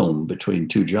like a gnome between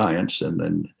two giants. And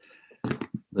then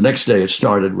the next day, it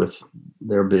started with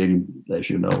there being, as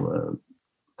you know,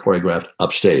 choreographed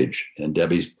upstage, and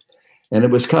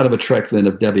it was kind of a trek then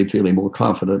of Debbie feeling more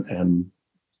confident and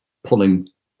pulling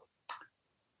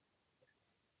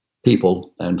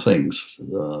people and things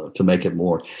to make it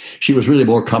more. She was really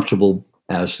more comfortable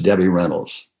as Debbie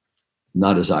Reynolds,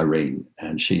 not as Irene,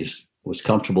 and she was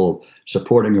comfortable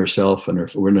supporting herself.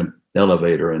 And we're in an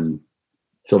elevator in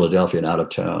Philadelphia and out of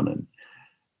town, and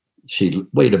she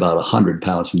weighed about 100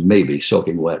 pounds, maybe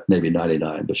soaking wet, maybe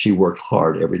 99, but she worked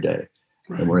hard every day.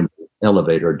 Right. And we're in the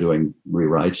elevator doing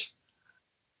rewrites,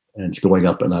 and it's going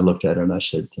up. And I looked at her and I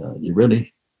said, you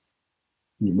really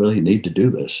need to do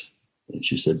this. And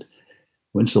she said,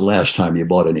 when's the last time you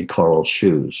bought any Carl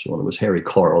shoes? Well, it was Harry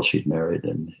Carl she'd married,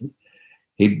 and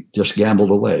he just gambled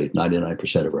away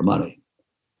 99% of her money.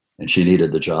 And she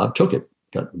needed the job, took it,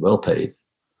 got well paid.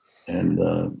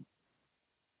 And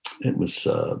it was...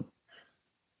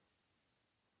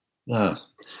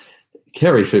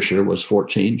 Carrie Fisher was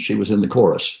 14. She was in the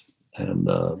chorus,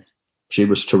 and she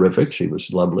was terrific. She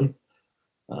was lovely.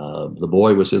 The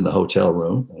boy was in the hotel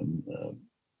room, and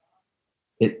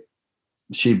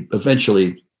she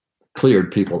eventually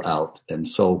cleared people out. And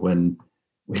so when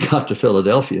we got to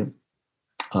Philadelphia,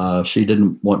 she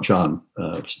didn't want John.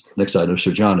 Next item,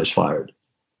 so John is fired.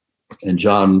 And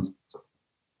John,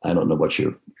 I don't know what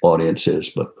your audience is,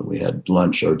 but we had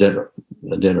lunch or dinner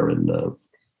in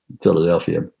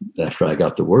Philadelphia after I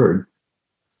got the word.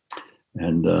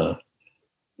 And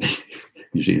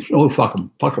you see, oh, fuck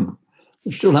them.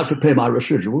 They still have to pay my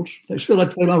residuals. They still have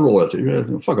to pay my royalty.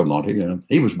 Fuck them, Monty.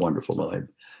 He was wonderful. It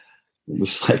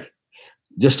was like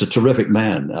just a terrific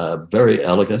man, very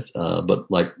elegant, but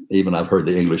like even I've heard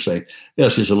the English say,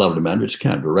 yes, he's a lovely man, but just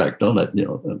can't direct. Don't let,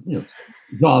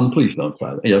 John, please don't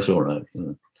try that. Yes, all right.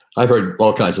 I've heard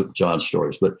all kinds of John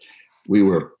stories, but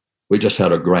we just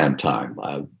had a grand time.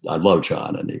 I love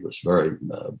John, and he was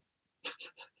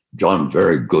John,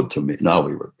 very good to me. No,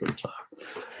 we were a good time.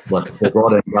 But they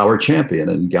brought in Gower Champion,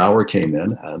 and Gower came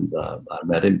in, and I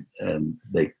met him, and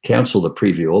they canceled the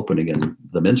preview opening in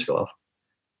the Minskoff.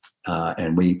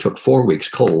 And we took 4 weeks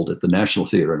cold at the National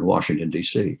Theater in Washington,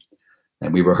 D.C.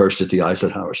 And we rehearsed at the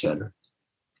Eisenhower Center.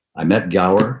 I met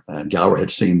Gower, and Gower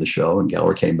had seen the show, and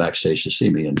Gower came backstage to see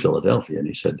me in Philadelphia. And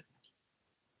he said,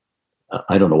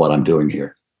 I don't know what I'm doing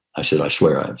here. I said, I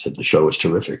swear. I said, the show is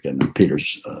terrific. And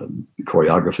Peter's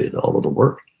choreography, all of the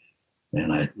work.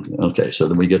 And okay. So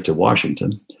then we get to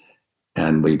Washington,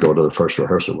 and we go to the first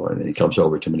rehearsal. And he comes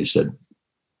over to me and he said,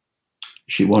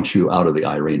 she wants you out of the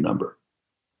IRENE number.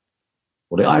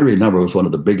 Well, the IRENE number was one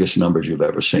of the biggest numbers you've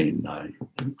ever seen.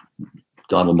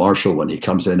 Donald Marshall, when he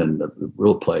comes in the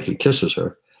real play, he kisses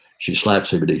her. She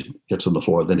slaps him, and he gets on the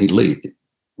floor. Then he leaves.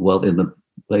 Well, in the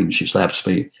thing, she slaps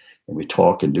me, and we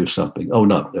talk and do something. Oh,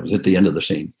 no, that was at the end of the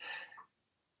scene.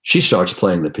 She starts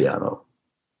playing the piano.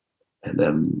 And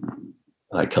then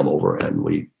I come over, and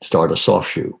we start a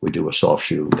soft shoe. We do a soft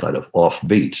shoe kind of off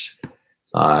beats.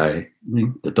 It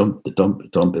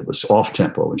was off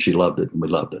tempo, and she loved it, and we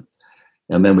loved it.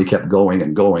 And then we kept going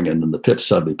and going, and then the pit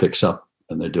suddenly picks up,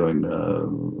 and they're doing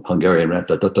Hungarian rap,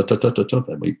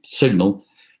 and we signal.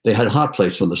 They had hot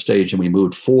plates on the stage, and we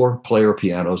moved 4-player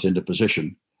pianos into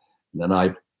position. And then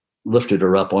I lifted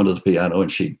her up onto the piano,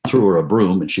 and she threw her a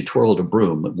broom, and she twirled a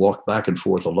broom and walked back and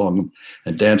forth along them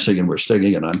and dancing, and we're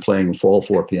singing, and I'm playing with all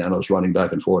 4 pianos, running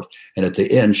back and forth. And at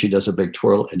the end, she does a big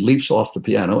twirl and leaps off the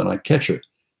piano, and I catch her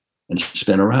and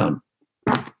spin around.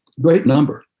 Great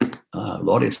number. The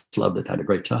audience loved it, had a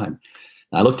great time.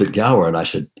 I looked at Gower, and I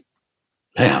said,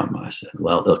 damn. I said,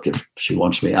 well, look, if she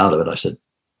wants me out of it, I said,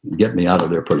 get me out of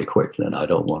there pretty quick. Then I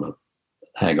don't want to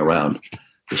hang around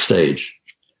the stage.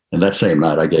 And that same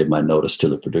night, I gave my notice to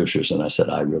the producers, and I said,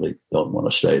 I really don't want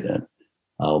to stay then.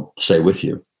 I'll stay with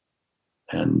you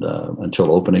and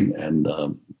until opening, and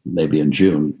maybe in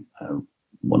June, I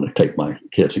want to take my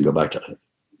kids and go back to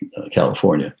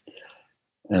California.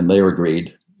 And they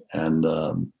agreed. And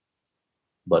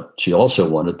but she also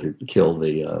wanted to kill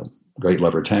the Great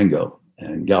Lover Tango.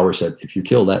 And Gower said, if you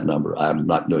kill that number, I'm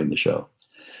not doing the show.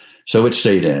 So it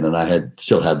stayed in, and I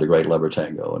still had the Great Lover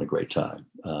Tango and a great time.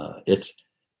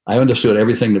 I understood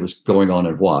everything that was going on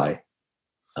and why.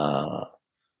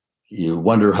 You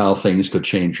wonder how things could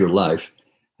change your life.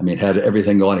 I mean, had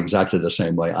everything gone exactly the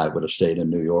same way, I would have stayed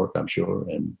in New York, I'm sure,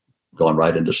 and gone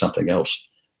right into something else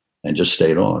and just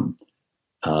stayed on.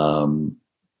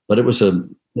 But it was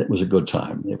a good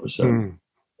time. It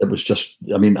was just,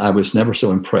 I mean, I was never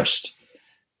so impressed.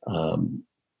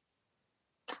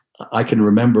 I can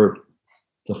remember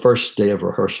the first day of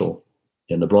rehearsal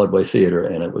in the Broadway theater,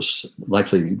 and it was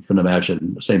likely, you can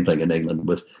imagine the same thing in England,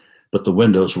 but the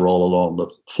windows were all along the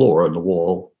floor and the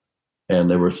wall,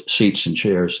 and there were seats and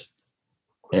chairs.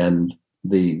 And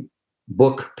the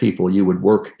book people, you would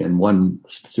work in one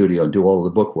studio and do all of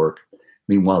the book work.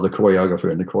 Meanwhile, the choreographer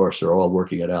and the chorus are all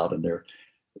working it out, and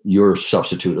your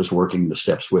substitute is working the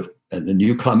steps with. And then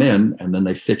you come in, and then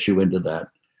they fit you into that.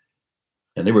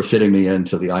 And they were fitting me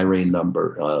into the IRENE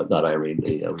number, not IRENE.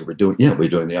 We were doing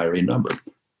the IRENE number.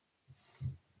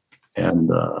 And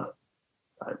I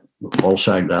all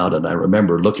sang out, and I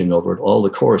remember looking over it. All the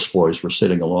chorus boys were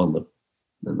sitting along the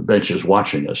benches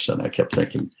watching us, and I kept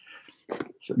thinking,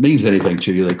 if it means anything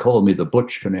to you, they called me the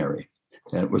Butch Canary.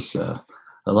 And it was a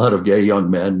lot of gay young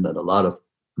men and a lot of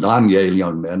non-gay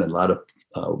young men and a lot of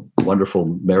wonderful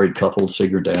married couples,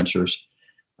 singer dancers.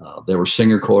 There were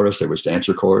singer chorus, there was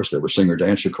dancer chorus, there were singer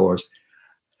dancer chorus.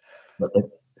 But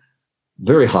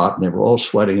very hot, and they were all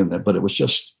sweating, but it was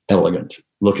just elegant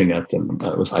looking at them.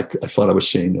 I thought I was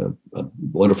seeing a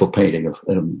wonderful painting of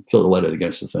them silhouetted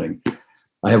against the thing.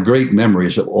 I have great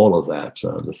memories of all of that.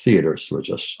 The theaters were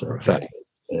just fabulous.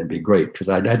 And it'd be great because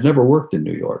I'd never worked in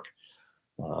New York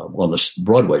on the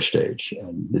Broadway stage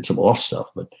and did some off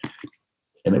stuff,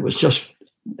 and it was just,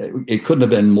 it couldn't have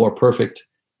been more perfect.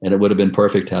 And it would have been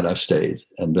perfect had I stayed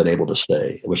and been able to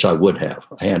stay, which I would have,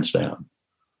 hands down.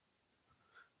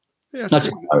 Yes,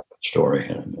 that's my story.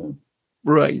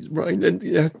 Right. And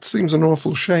it seems an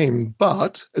awful shame,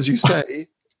 but as you say,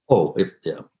 what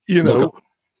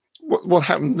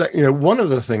happened? One of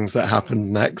the things that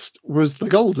happened next was the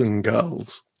Golden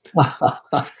Girls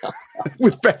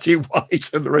with Betty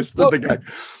White and the rest of the gang.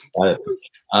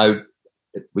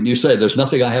 when you say there's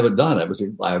nothing I haven't done,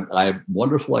 I have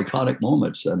wonderful, iconic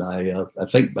moments. And I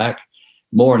think back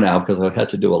more now because I've had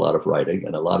to do a lot of writing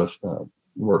and a lot of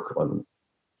work on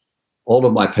all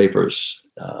of my papers.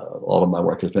 All of my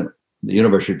work has been, the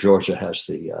University of Georgia has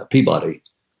the Peabody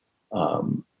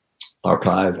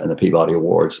Archive and the Peabody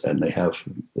Awards, and they have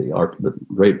the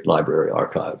great library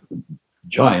archive,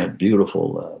 giant,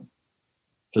 beautiful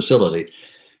facility,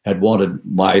 had wanted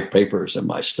my papers and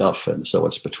my stuff. And so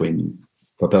it's between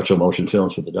perpetual motion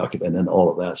films for the document and then all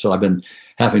of that. So I've been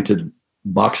having to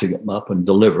boxing them up and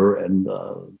deliver, and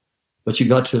but you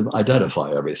got to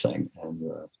identify everything.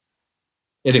 And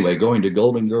anyway, going to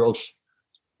Golden Girls,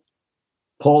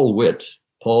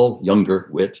 Paul Younger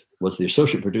Witt, was the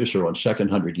associate producer on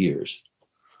Second 100 Years.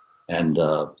 And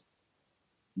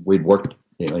we'd worked,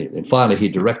 and finally he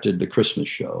directed the Christmas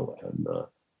show. And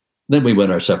then we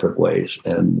went our separate ways.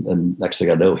 And next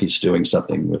thing I know, he's doing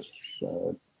something with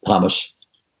Thomas,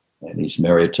 and he's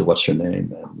married to what's her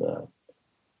name. And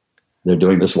they're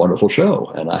doing this wonderful show.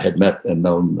 And I had met and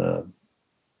known,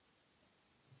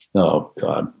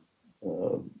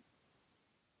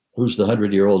 who's the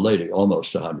 100-year-old lady?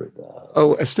 Almost 100.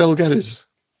 Estelle Geddes.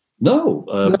 No,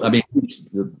 I mean,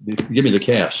 give me the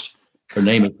cast. Her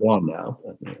name is gone now.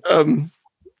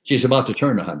 She's about to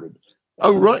turn 100.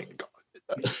 Oh, right.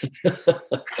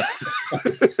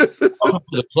 Welcome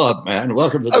to the club, man.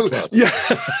 Welcome to the club.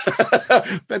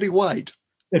 Yeah. Betty White.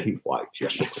 Betty White,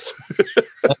 yes.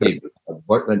 I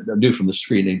knew from the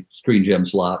Screen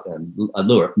Gems lot, and I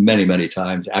knew her many, many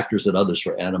times, actors and others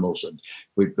for Animals, and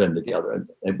we've been together,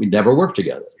 and we never worked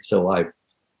together. So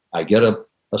I get a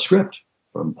script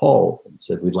from Paul and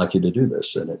said, we'd like you to do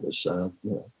this. And it was,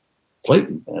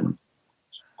 Clayton, and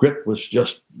script was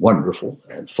just wonderful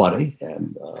and funny.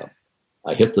 And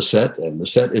I hit the set, and the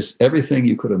set is everything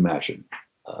you could imagine.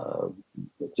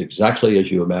 It's exactly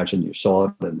as you imagine. You saw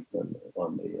it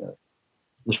on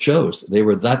the shows. They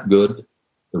were that good.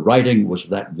 The writing was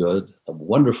that good. A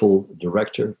wonderful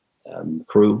director and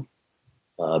crew.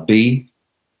 B,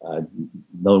 I'd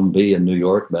known B in New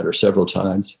York, met her several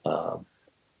times.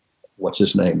 What's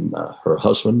his name? Her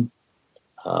husband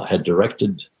had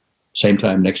directed same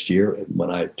time next year when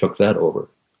I took that over.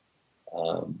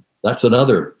 That's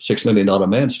another $6 Million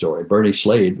Man story. Bernie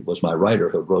Slade was my writer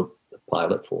who wrote the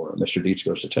pilot for Mr. Deeds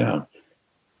Goes to Town.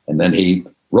 And then he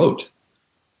wrote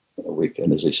in a week,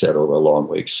 and as he said, over a long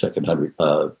week,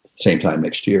 same time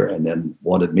next year, and then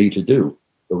wanted me to do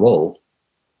the role.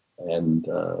 And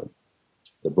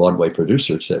the Broadway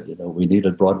producer said, we need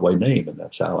a Broadway name. And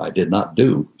that's how I did not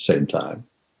do same time.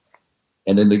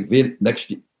 And in the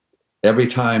next, every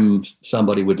time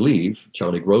somebody would leave,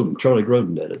 Charlie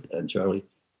Grodin did it. And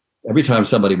every time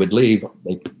somebody would leave,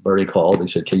 Bernie called. He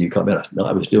said, can you come in? I said, no,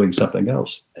 I was doing something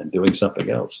else and doing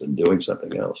something else and doing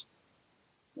something else.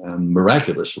 And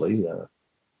miraculously, in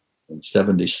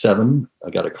 1977, I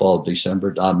got a call in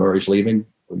December, Don Murray's leaving.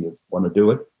 Will you want to do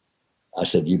it? I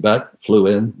said, you bet. Flew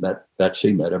in, met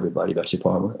Betsy, met everybody, Betsy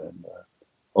Palmer, and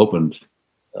opened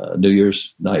New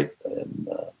Year's night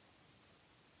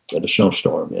at a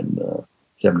snowstorm in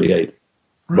 1978.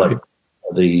 Right.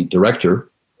 But the director,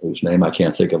 whose name I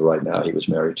can't think of right now, he was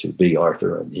married to B.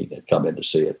 Arthur, and he had come in to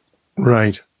see it.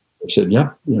 Right. He said,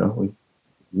 yeah, we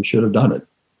should have done it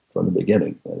from the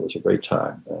beginning. It was a great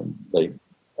time. And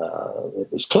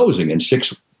it was closing in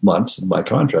 6 months, and my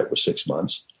contract was 6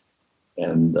 months.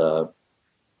 And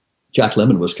Jack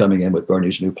Lemmon was coming in with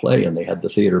Bernie's new play, and they had the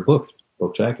theater booked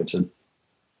jackets. And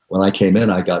when I came in,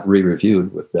 I got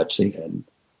re-reviewed with Betsy, and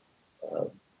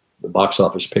the box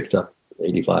office picked up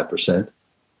 85%.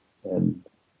 And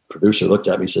the producer looked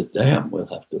at me and said, damn, we'll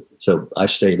have to. So I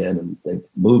stayed in, and they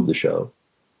moved the show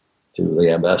to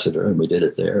the Ambassador, and we did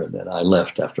it there. And then I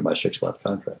left after my 6-month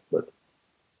contract. But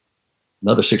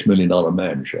another $6 Million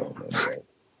Man show.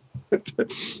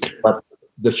 But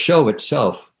the show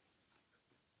itself,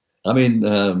 I mean,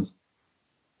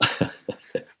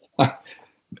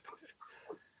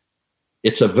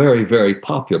 it's a very, very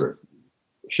popular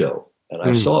show. And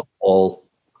I saw it all,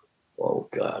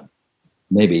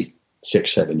 maybe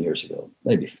 6-7 years ago,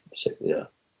 maybe 6, yeah.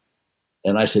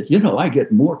 And I said, I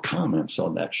get more comments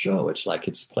on that show. It's like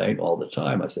it's playing all the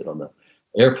time. I said, on the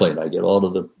airplane, I get all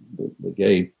of the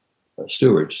gay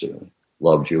stewards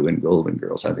loved you in Golden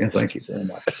Girls. I mean, thank you very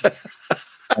much.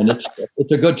 And it's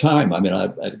a good time. I mean,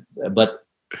 but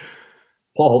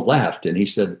Paul laughed, and he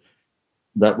said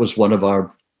that was one of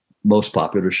our most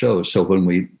popular shows. So when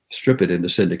we strip it into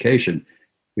syndication,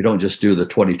 we don't just do the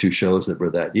 22 shows that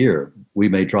were that year. We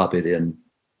may drop it in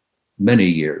many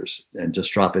years and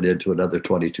just drop it into another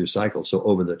 22 cycles. So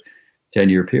over the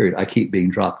 10-year period, I keep being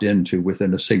dropped into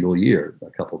within a single year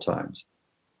a couple times.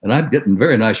 And I'm getting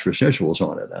very nice residuals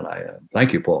on it. And I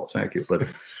thank you, Paul. Thank you. But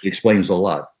it explains a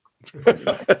lot.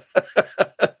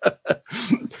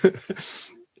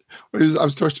 I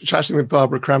was chatting with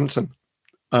Barbara Crampton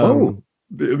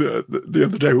the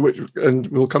other day, and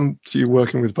we'll come to you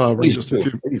working with Barbara in just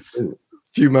a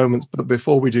few moments. But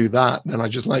before we do that, then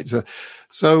I'd just like to.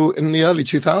 So in the early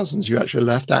 2000s, you actually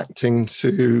left acting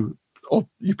or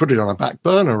you put it on a back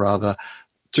burner rather,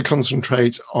 to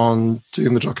concentrate on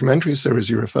doing the documentary series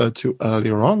you referred to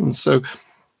earlier on. So,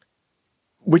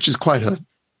 which is quite a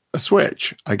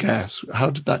switch, I guess. How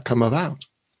did that come about?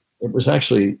 It was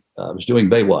actually, I was doing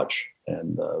Baywatch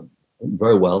and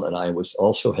very well. And I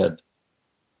had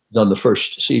done the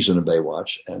first season of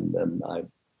Baywatch. And then I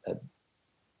had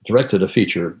directed a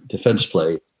feature defense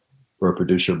play for a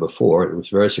producer before. It was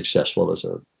very successful as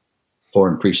a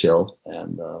foreign pre-sale.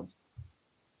 And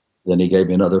then he gave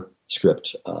me another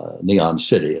script, Neon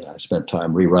City. And I spent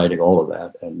time rewriting all of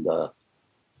that and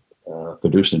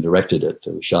produced and directed it.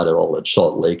 We shot it all at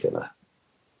Salt Lake and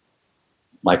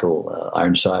Michael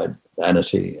Ironside,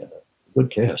 Vanity,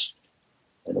 good cast.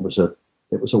 And it was a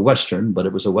Western, but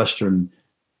it was a Western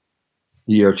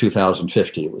the year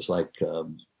 2050. It was like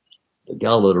the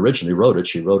gal that originally wrote it,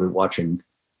 she wrote it watching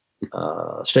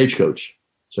Stagecoach.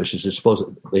 So she said, suppose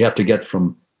they have to get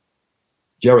from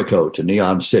Jericho to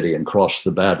Neon City and cross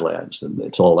the Badlands. And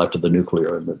it's all after the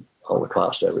nuclear and the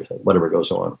Holocaust, everything, whatever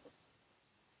goes on.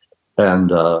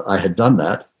 And I had done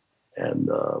that, and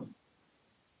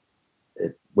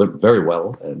it went very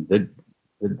well and did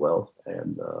well.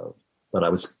 And but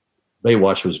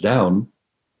Baywatch was down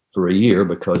for a year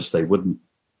because they wouldn't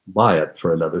buy it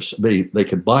for another. They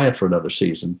could buy it for another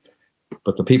season,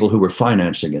 but the people who were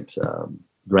financing it,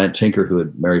 Grant Tinker, who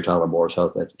had Mary Tyler Moore's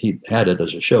house, he had it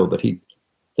as a show, but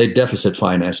they deficit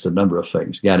financed a number of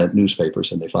things, Gannett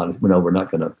newspapers, and they finally, no, we're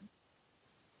not going to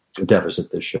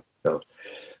deficit this show.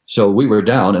 So we were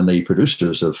down, and the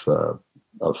producers of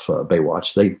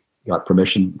Baywatch, they got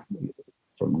permission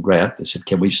from Grant. They said,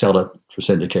 can we sell it for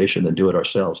syndication and do it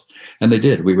ourselves? And they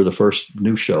did. We were the first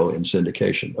new show in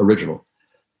syndication, original.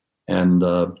 And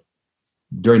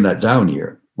during that down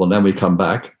year, well, then we come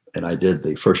back, and I did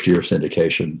the first year of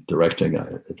syndication directing. I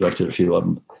directed a few of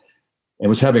them and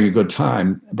was having a good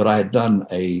time, but I had done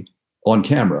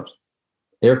on-camera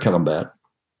air combat.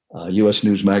 U.S.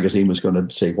 News Magazine was going to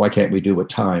say, why can't we do what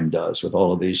Time does with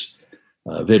all of these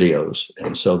videos?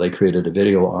 And so they created a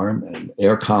video arm and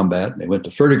air combat. And they went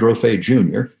to Ferdy Grofé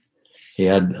Jr. He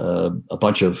had a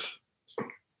bunch of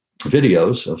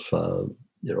videos of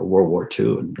World War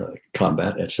II and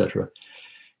combat, etc.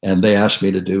 And they asked me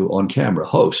to do on-camera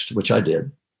host, which I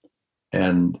did.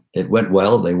 And it went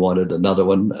well. They wanted another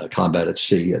one, Combat at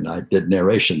Sea, and I did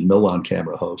narration, no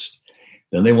on-camera host.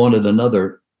 Then they wanted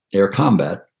another air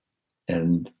combat.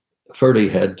 And Ferdy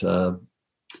had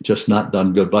just not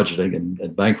done good budgeting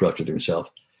and bankrupted himself.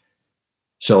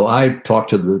 So I talked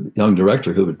to the young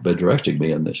director who had been directing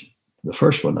me in the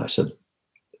first one. I said,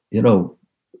 we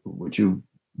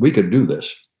could do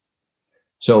this.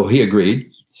 So he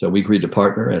agreed. So we agreed to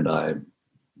partner, and I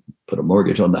put a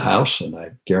mortgage on the house, and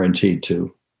I guaranteed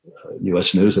to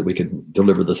U.S. News that we could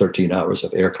deliver the 13 hours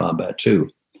of air combat too.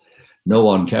 No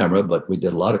on camera, but we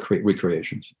did a lot of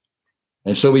recreations.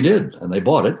 And so we did, and they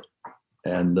bought it.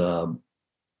 And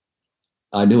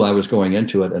I knew I was going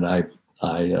into it, and I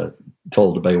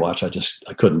told the Baywatch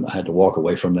I couldn't. I had to walk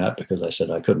away from that because I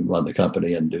said I couldn't run the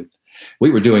company and do.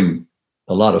 We were doing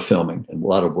a lot of filming and a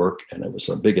lot of work, and it was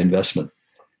a big investment.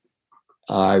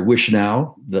 I wish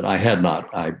now that I had not.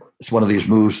 It's one of these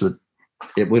moves that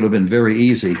it would have been very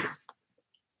easy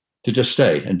to just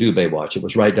stay and do Baywatch. It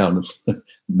was right down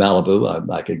Malibu.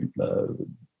 I could.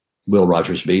 Will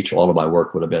Rogers Beach, all of my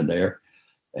work would have been there,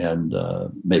 and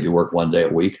maybe work one day a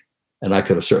week. And I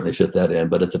could have certainly fit that in.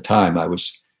 But at the time, I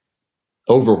was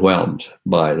overwhelmed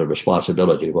by the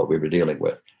responsibility of what we were dealing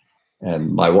with.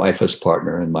 And my wife as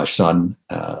partner and my son,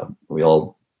 we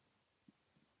all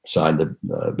signed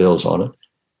the bills on it.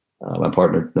 My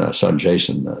partner, son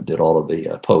Jason, did all of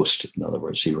the post. In other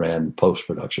words, he ran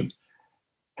post-production.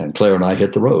 And Claire and I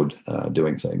hit the road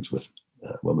doing things with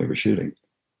when we were shooting.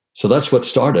 So that's what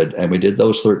started, and we did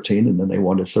those 13, and then they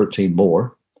wanted 13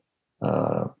 more.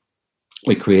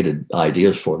 We created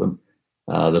ideas for them.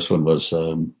 This one was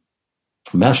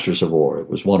Masters of War. It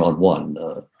was one-on-one.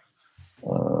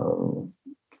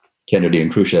 Kennedy and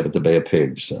Khrushchev at the Bay of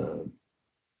Pigs,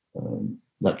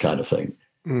 that kind of thing.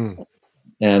 Mm.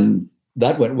 And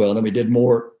that went well, and we did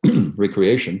more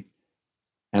recreation.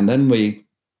 And then they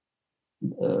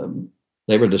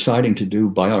were deciding to do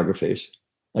biographies.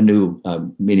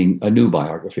 Meaning a new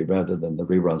biography rather than the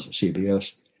reruns of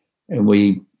CBS. And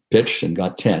we pitched and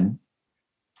got 10,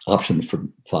 optioned for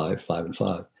 5 and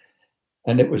 5.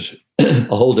 And it was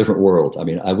a whole different world. I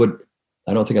mean, I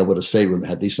don't think I would have stayed with them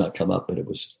had these not come up, but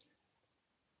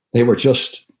they were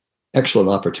just excellent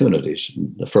opportunities.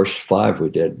 The first 5 we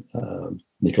did,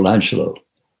 Michelangelo,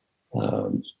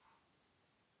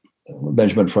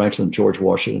 Benjamin Franklin, George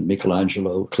Washington,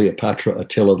 Michelangelo, Cleopatra,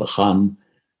 Attila the Hun.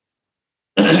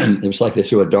 It was like they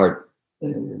threw a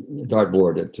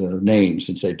dartboard at names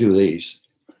and say, do these.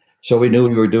 So we knew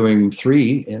we were doing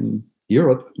 3 in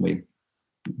Europe.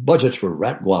 Budgets were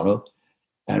rat guano,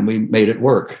 and we made it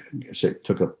work. So it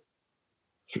took a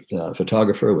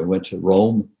photographer. We went to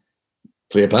Rome.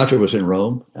 Cleopatra was in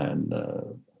Rome, and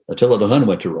Attila the Hun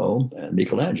went to Rome, and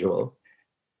Michelangelo.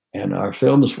 And our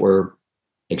films were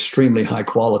extremely high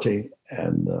quality,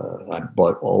 and I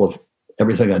brought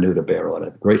everything I knew to bear on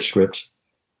it. Great scripts.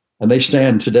 And they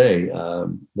stand today,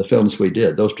 the films we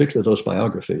did, particularly those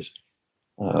biographies.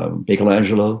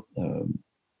 Michelangelo,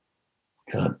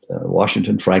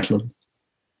 Washington, Franklin.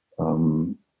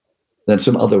 Then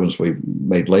some other ones we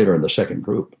made later in the second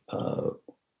group.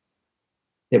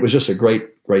 It was just a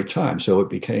great, great time. So it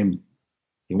became,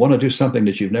 you want to do something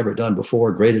that you've never done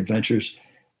before, great adventures.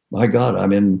 My God,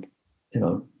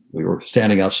 we were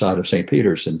standing outside of St.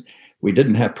 Peter's, and we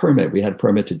didn't have permit. We had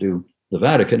permit to do the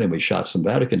Vatican, and we shot some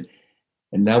Vatican.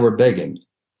 And now we're begging.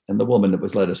 And the woman that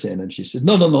was let us in, and she said,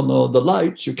 no, the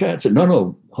lights, you can't. I said,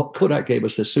 no, Kodak gave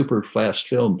us this super fast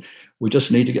film. We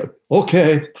just need to get,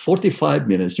 okay, 45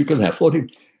 minutes. You can have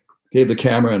 40. Gave the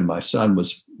camera, and my son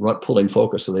was pulling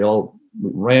focus. So they all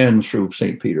ran through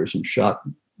St. Peter's and shot,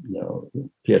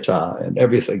 Pietà and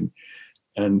everything,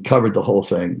 and covered the whole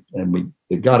thing. And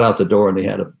they got out the door, and they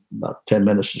had about 10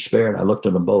 minutes to spare. And I looked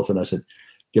at them both, and I said,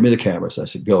 give me the cameras. I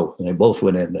said, go. And they both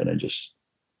went in then, and just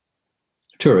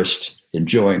tourists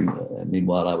enjoying. And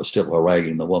meanwhile, I was still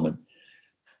haranguing the woman.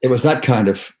 It was that kind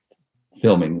of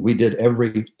filming. We did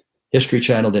every History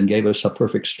Channel then gave us A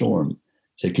Perfect Storm.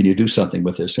 Said, can you do something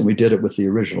with this? And we did it with the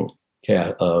original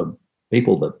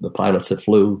people, the pilots that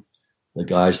flew, the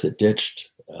guys that ditched.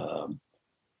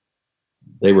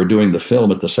 They were doing the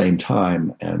film at the same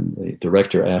time, and the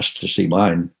director asked to see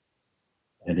mine,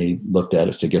 and he looked at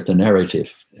us to get the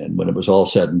narrative. And when it was all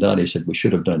said and done, he said, we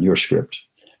should have done your script.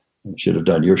 We should have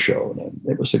done your show. And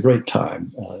it was a great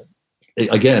time.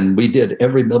 Again, we did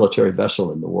every military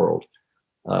vessel in the world,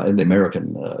 in the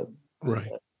American,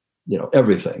 right.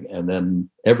 Everything. And then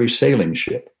every sailing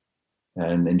ship.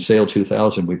 And in Sail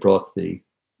 2000, we brought the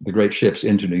great ships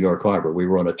into New York Harbor. We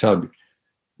were on a tug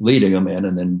leading them in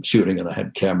and then shooting, and I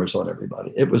had cameras on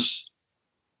everybody. It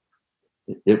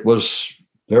was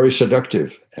very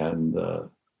seductive. And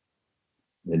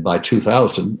by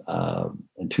 2000,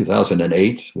 in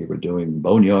 2008, we were doing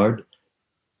Boneyard.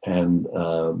 And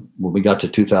when we got to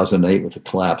 2008 with the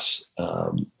collapse,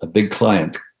 a big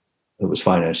client that was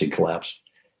financing collapsed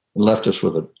and left us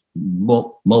with a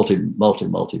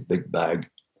multi big bag.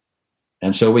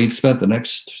 And so we spent the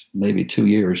next maybe 2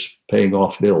 years paying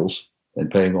off bills and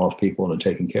paying off people and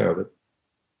taking care of it.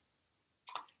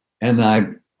 And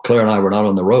Claire and I were not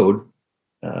on the road.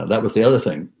 That was the other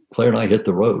thing. Claire and I hit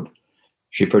the road.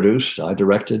 She produced, I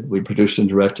directed, we produced and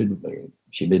directed.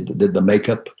 She did the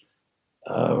makeup.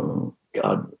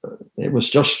 God, it was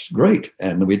just great.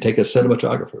 And we'd take a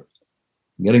cinematographer.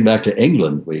 Getting back to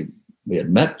England, we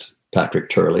had met Patrick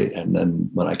Turley. And then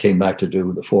when I came back to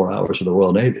do the 4 hours of the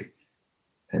Royal Navy,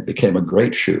 it became a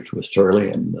great shoot with Turley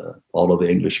and all of the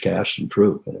English cast and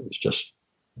crew. And it was just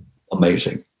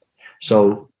amazing.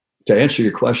 So to answer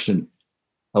your question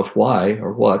of why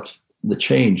or what, the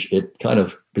change, it kind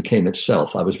of became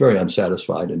itself. I was very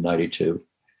unsatisfied in 92.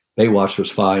 Baywatch was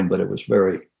fine, but it was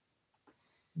very,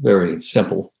 very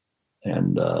simple.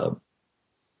 And I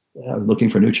was looking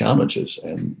for new challenges.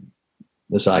 And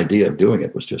this idea of doing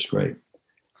it was just great.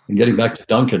 And getting back to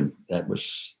Duncan,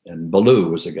 and Ballou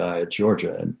was a guy at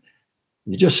Georgia. And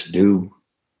you just do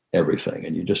everything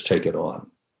and you just take it on.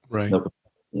 Right.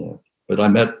 Yeah. But I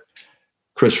met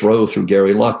Chris Rowe through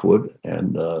Gary Lockwood,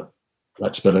 and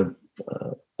that's been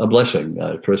a blessing.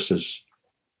 Chris is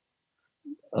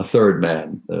a third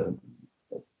man, a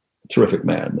terrific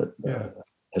man that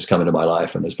has come into my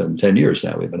life, and it's been 10 years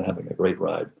now. We've been having a great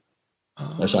ride.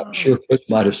 As I'm sure Chris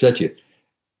might have said to you,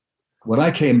 when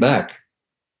I came back,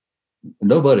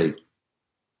 nobody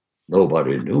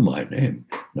knew my name.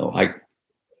 No,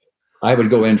 I would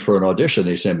go in for an audition.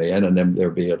 They send me in, and then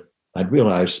I'd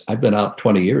realize I'd been out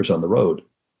 20 years on the road.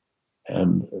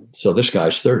 And so this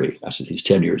guy's 30. I said, he's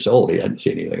 10 years old. He hadn't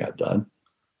seen anything I've done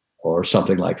or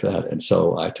something like that. And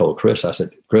so I told Chris, I said,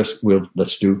 Chris,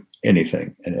 let's do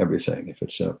anything and everything. If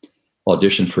it's an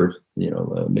audition for,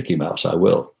 Mickey Mouse, I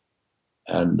will.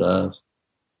 and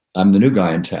I'm the new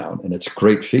guy in town, and it's a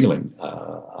great feeling.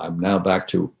 I'm now back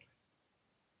to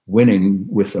winning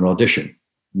with an audition,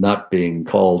 not being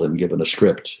called and given a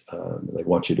script. They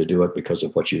want you to do it because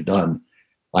of what you've done.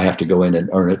 I have to go in and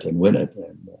earn it and win it.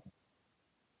 And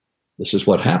this is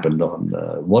what happened on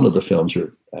one of the films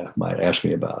you might ask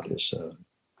me about is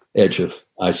Edge of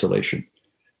Isolation.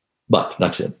 But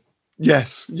that's it.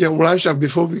 Yes. Yeah. Well, actually,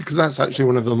 before, because that's actually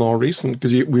one of the more recent,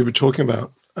 because we were talking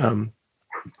about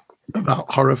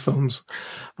horror films.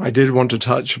 I did want to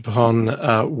touch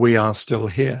upon We Are Still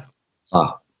Here.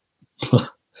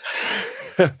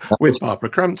 With Barbara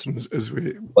Crampton, as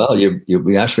we... Well,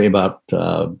 you asked me about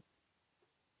Guns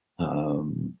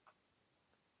of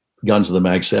the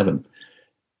Mag 7.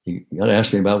 You got to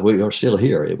ask me about We Are Still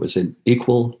Here. It was an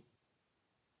equal,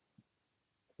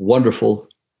 wonderful,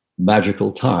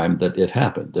 magical time that it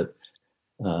happened. That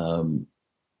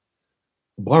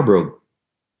Barbara,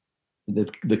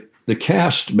 the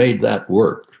cast made that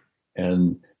work,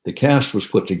 and the cast was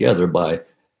put together by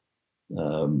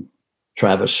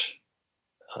Travis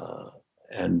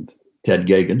and Ted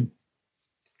Gagan,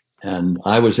 and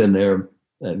I was in there,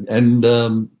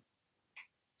 and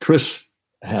Chris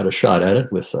had a shot at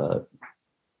it with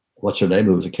what's her name,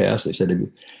 who was a cast. They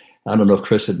said, I don't know if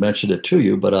Chris had mentioned it to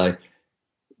you, but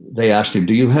they asked him,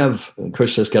 do you have, and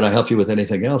Chris says, can I help you with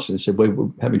anything else? And he said, we're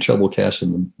having trouble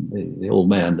casting the old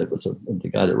man that was the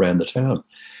guy that ran the town.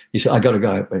 He said, I got a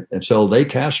guy. And so they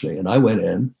cast me, and I went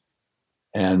in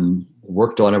and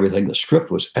worked on everything. The script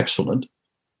was excellent,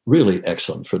 really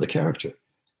excellent for the character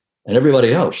and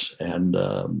everybody else. And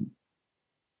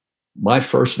my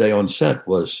first day on set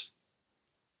was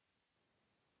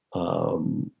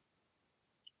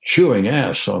chewing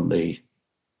ass on the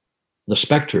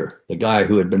Spectre, the guy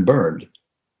who had been burned.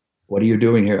 What are you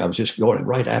doing here? I was just going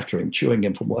right after him, chewing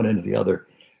him from one end to the other.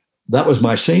 That was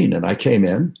my scene. And I came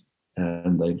in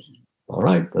and they, all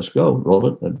right, let's go, roll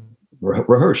it and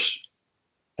rehearse.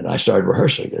 And I started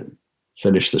rehearsing and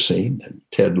finished the scene. And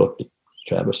Ted looked at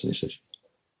Travis and he says,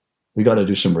 we got to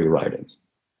do some rewriting.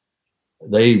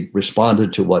 They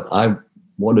responded to what I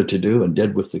wanted to do and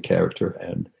did with the character.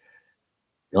 And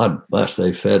God bless,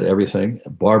 they fed everything.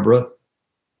 Barbara,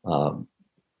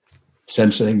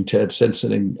 Sensiting, Ted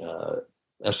Sensiting,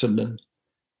 Essendon.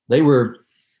 They were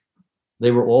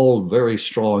all very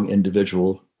strong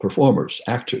individual performers,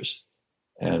 actors.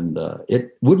 And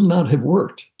it would not have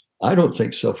worked. I don't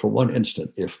think so for one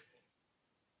instant if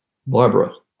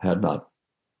Barbara had not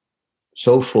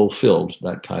so fulfilled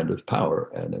that kind of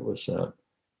power. And it was,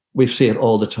 we see it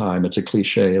all the time. It's a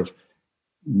cliche of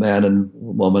man and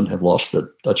woman have lost a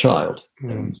child.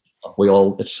 And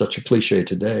it's such a cliche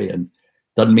today, and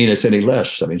doesn't mean it's any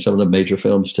less. I mean, some of the major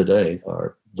films today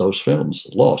are those films,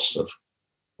 loss of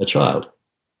a child.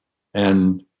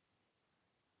 And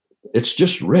it's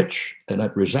just rich, and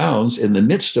it resounds in the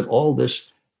midst of all this,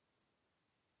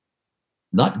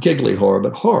 not giggly horror,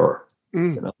 but horror.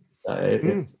 You know,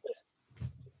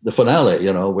 the finale,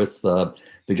 you know, with the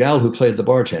gal who played the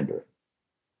bartender.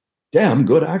 Damn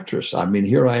good actress. I mean,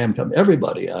 here I am coming.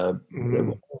 Everybody.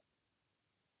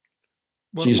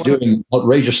 She's doing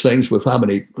outrageous things with how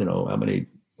many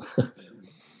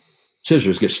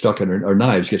scissors get stuck in her, or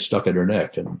knives get stuck in her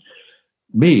neck. And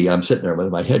me, I'm sitting there with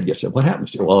my head gets in. What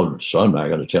happens to you? Well, son, I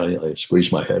got to tell you, I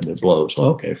squeeze my head and it blows.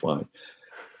 Okay, fine.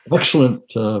 Excellent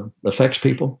effects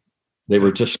people. They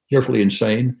were just carefully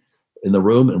insane in the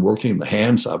room and working the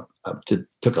hands. I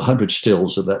took 100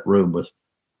 stills of that room with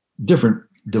different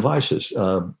devices.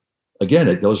 Again,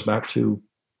 it goes back to,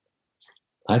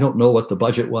 I don't know what the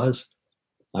budget was.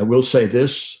 I will say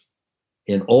this,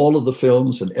 in all of the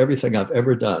films and everything I've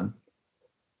ever done,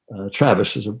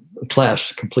 Travis is a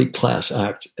complete class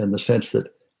act in the sense that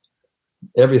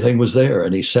everything was there.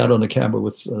 And he sat on the camera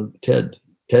with Ted.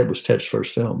 Ted was Ted's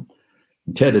first film.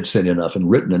 And Ted had seen enough and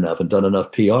written enough and done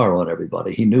enough PR on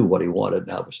everybody. He knew what he wanted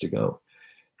and how it was to go.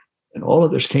 And all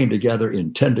of this came together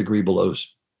in 10 degrees below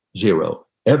zero.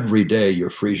 Every day you're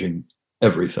freezing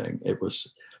everything. It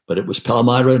was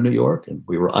Palmyra in New York, and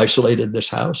we were isolated in this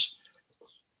house,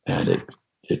 and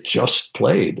it just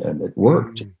played and it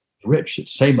worked. Rich.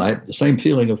 It's the same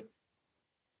feeling of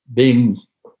being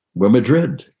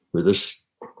Madrid with this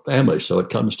family. So it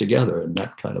comes together in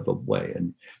that kind of a way,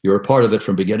 and you're a part of it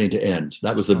from beginning to end.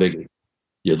 That was the biggie.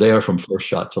 You're there from first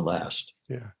shot to last.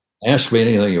 Yeah. Ask me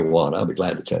anything you want. I'll be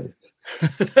glad to tell you.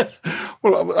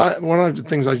 Well, one of the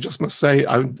things I just must say,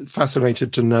 I'm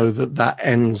fascinated to know that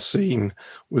end scene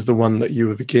was the one that you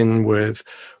would begin with,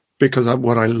 because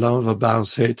what I love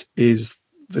about it is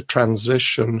the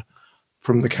transition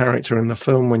from the character in the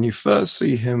film when you first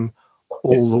see him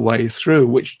all the way through,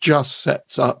 which just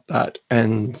sets up that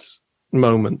end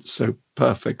moment so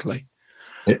perfectly.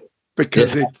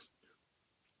 Because it's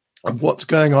what's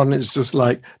going on is just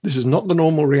like, this is not the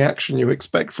normal reaction you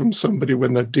expect from somebody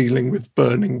when they're dealing with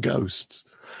burning ghosts.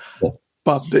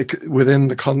 But within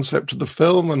the concept of the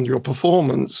film and your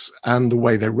performance and the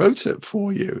way they wrote it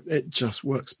for you, it just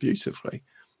works beautifully.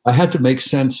 I had to make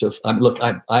sense of, look,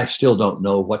 I still don't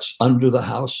know what's under the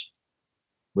house.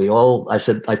 I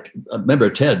said, I remember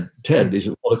Ted, he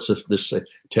said, well, it's this,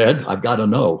 Ted, I've got to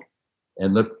know.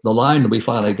 And the line we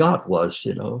finally got was,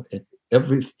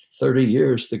 every 30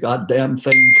 years, the goddamn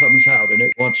thing comes out and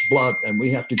it wants blood and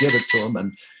we have to give it to them.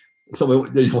 And so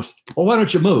why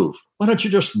don't you move? Why don't you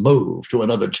just move to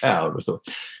another town? So,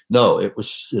 no, it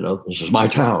was, this is my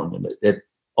town. And it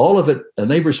all of it,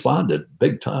 and they responded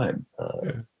big time.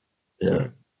 Yeah.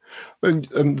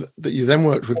 And that you then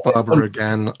worked with Barbara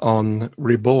again on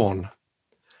Reborn.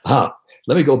 Let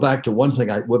me go back to one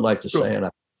thing I would like to say, and I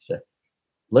say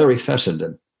Larry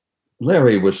Fessenden.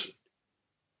 Larry was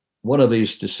one of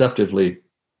these deceptively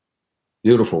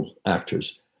beautiful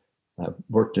actors. I've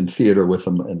worked in theater with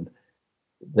them, and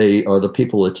they are the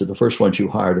people that's the first ones you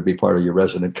hire to be part of your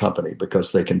resident company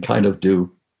because they can kind of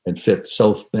do and fit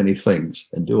so many things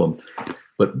and do them.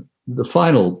 But the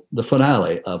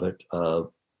finale of it,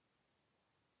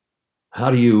 how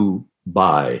do you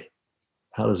buy?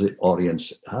 How does the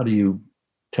audience, how do you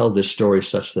tell this story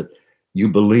such that you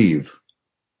believe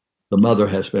the mother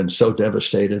has been so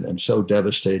devastated and so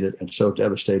devastated and so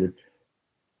devastated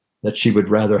that she would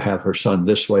rather have her son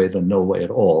this way than no way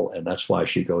at all. And that's why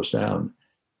she goes down.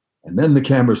 And then the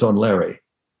camera's on Larry.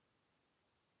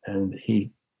 And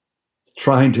he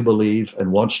trying to believe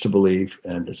and wants to believe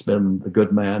and has been the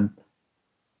good man.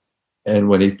 And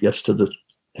when he gets to the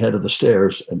head of the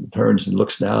stairs and turns and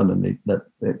looks down, and that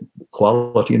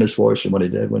quality in his voice, and what he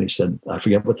did when he said, I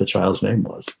forget what the child's name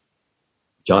was,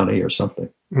 Johnny or something.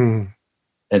 And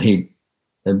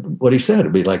what he said,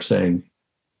 it'd be like saying,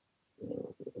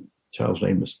 child's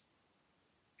name is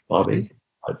Bobby.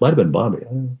 It might have been Bobby.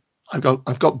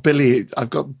 I've got Billy. I've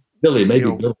got Billy,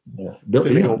 maybe Billy. Yeah.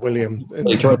 Billy or William.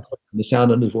 He turned the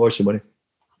sound in his voice and went,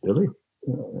 Billy?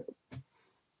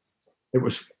 It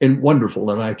was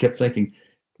wonderful. And I kept thinking,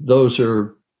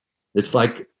 it's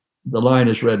like the line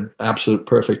is read absolute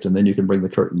perfect, and then you can bring the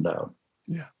curtain down.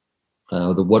 Yeah.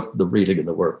 The reading of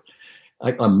the work.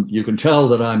 You can tell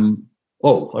that I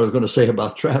was going to say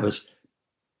about Travis.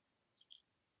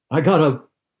 I got a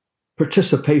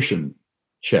participation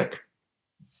check.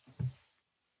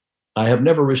 I have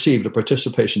never received a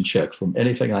participation check from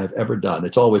anything I've ever done.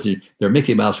 It's always, they're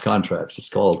Mickey Mouse contracts. It's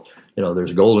called,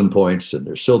 there's golden points and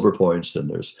there's silver points and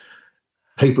there's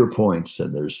paper points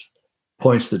and there's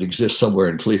points that exist somewhere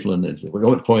in Cleveland.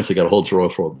 And points, they got a whole drawer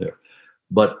for them there.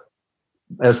 But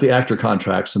as the actor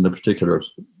contracts in particular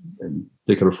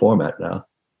format now,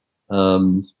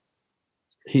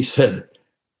 he said,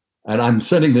 and I'm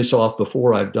sending this off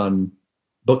before I've done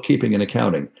bookkeeping and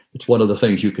accounting. It's one of the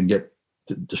things you can get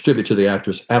to distribute to the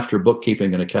actors after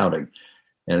bookkeeping and accounting.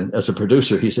 And as a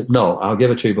producer, he said, no, I'll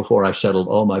give it to you before I've settled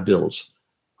all my bills.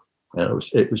 And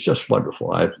it was just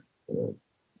wonderful.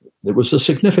 It was a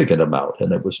significant amount,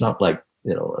 and it was not like,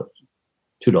 a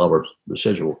 $2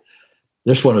 residual.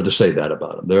 Just wanted to say that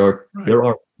about him. There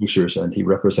are producers, and he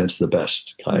represents the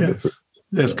best kind of.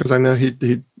 Yes, because I know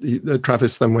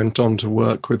Travis then went on to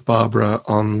work with Barbara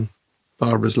on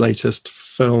Barbara's latest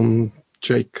film,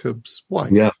 Jacob's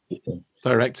Wife. Yeah.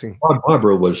 Directing.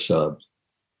 Barbara was a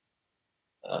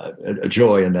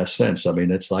joy in that sense. I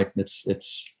mean, it's like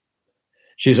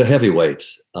she's a heavyweight,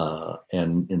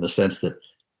 and in the sense that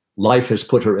life has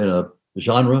put her in a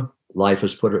genre. Life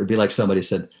has put her. It'd be like somebody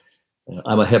said,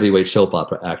 "I'm a heavyweight soap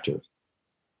opera actor."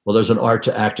 Well, there's an art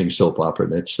to acting soap opera,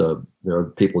 and there are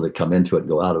people that come into it and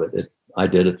go out of it. I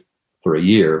did it for a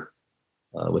year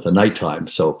with a nighttime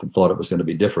soap and thought it was going to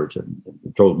be different, and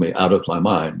it drove me out of my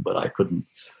mind. But I couldn't.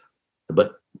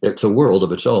 But it's a world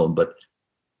of its own. But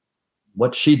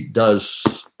what she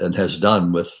does and has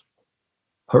done with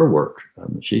her work,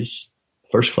 she's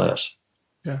first class.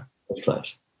 Yeah, first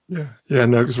class. Yeah.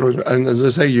 No, and as I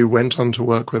say, you went on to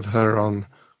work with her on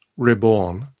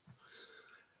Reborn.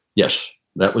 Yes,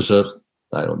 that was I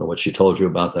don't know what she told you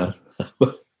about that.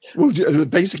 Well,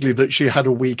 basically that she had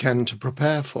a weekend to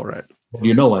prepare for it.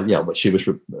 But she was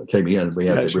came in.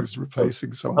 She was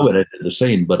replacing someone. I went into the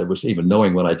scene, but it was even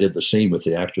knowing when I did the scene with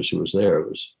the actress who was there.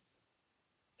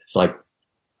 It's like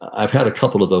I've had a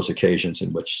couple of those occasions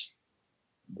in which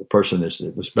the person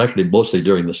it was actually mostly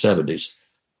during the 70s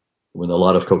when a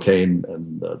lot of cocaine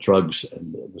and drugs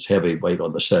and it was heavy weight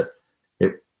on the set.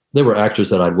 there were actors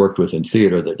that I'd worked with in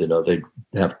theater that, they'd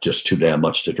have just too damn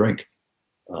much to drink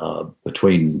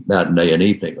between matinee and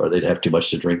evening, or they'd have too much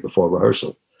to drink before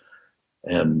rehearsal.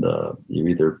 And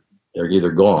they're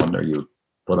either gone or you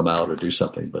put them out or do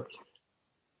something. But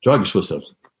drugs was that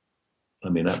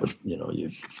would,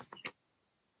 you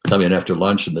come in after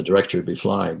lunch and the director would be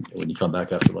flying. When you come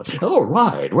back after lunch, all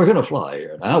right, we're going to fly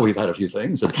here. Now we've had a few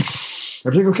things. And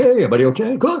everything okay? Everybody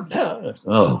okay? Good. Yeah.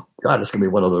 Oh, God, it's going to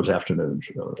be one of those afternoons.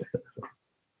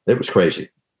 It was crazy.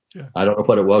 Yeah. I don't know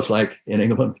what it was like in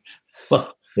England,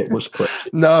 but it was crazy.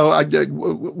 No,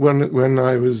 when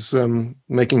I was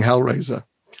making Hellraiser,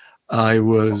 I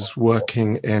was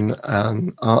working in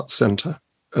an art center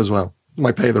as well.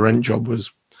 My pay the rent job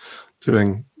was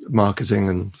doing marketing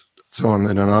and so on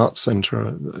in an art center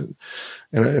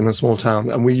in a small town.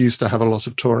 And we used to have a lot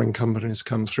of touring companies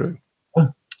come through.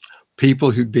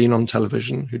 People who'd been on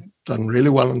television, who'd done really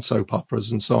well in soap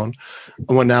operas and so on,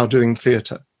 and were now doing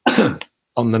theater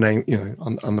on the name,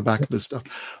 on the back of this stuff.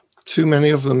 Too many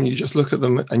of them, you just look at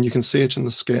them and you can see it in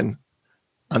the skin.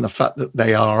 And the fact that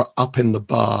they are up in the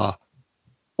bar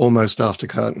almost after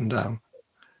curtain down.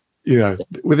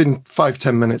 Within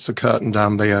 5-10 minutes of curtain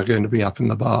down, they are going to be up in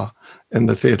the bar, in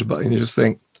the theater bar. And you just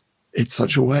think, it's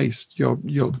such a waste. You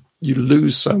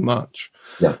lose so much.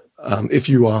 Yeah. If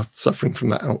you are suffering from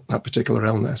that particular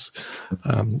illness.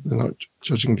 They're not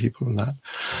judging people on that.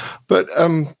 But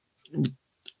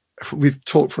we've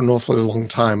talked for an awfully long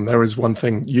time. There is one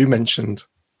thing you mentioned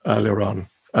earlier on,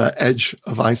 edge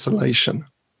of isolation.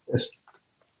 Yes.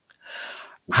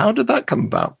 How did that come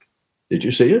about? Did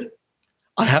you see it?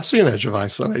 I have seen Edge of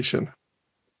Isolation.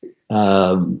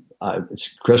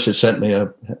 Chris had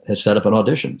set up an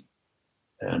audition,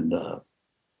 and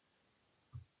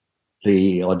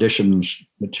the audition's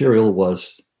material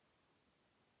was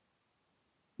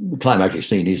the climactic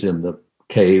scene. He's in the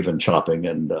cave and chopping,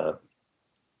 and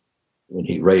when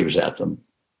he raves at them,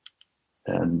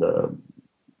 and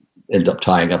ends up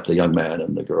tying up the young man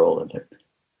and the girl, and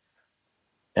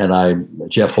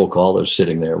Jeff Holcall is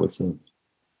sitting there with the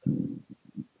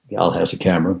gal has a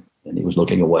camera, and he was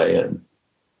looking away, and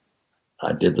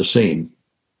I did the scene,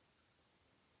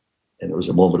 and it was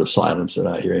a moment of silence, and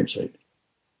I hear him say,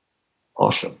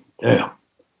 "Awesome, damn."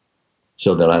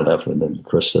 So then I left, and then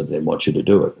Chris said, "They want you to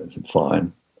do it." I said,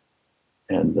 "Fine."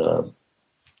 And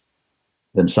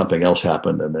then something else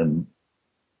happened, and then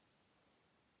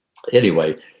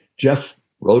anyway, Jeff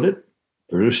wrote it,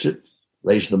 produced it,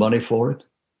 raised the money for it.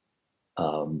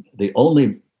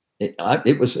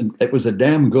 It was a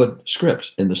damn good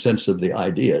script in the sense of the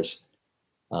ideas.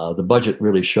 The budget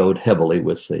really showed heavily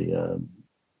with the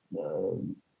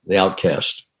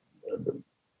outcast,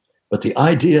 but the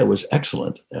idea was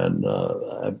excellent, and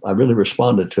I really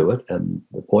responded to it. And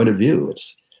the point of view,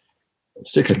 it's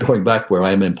particularly going back where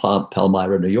I am in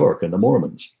Palmyra, New York, and the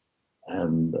Mormons,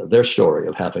 and their story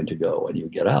of having to go, and you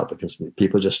get out because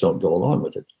people just don't go along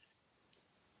with it.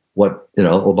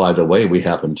 Oh, by the way, we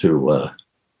happen to,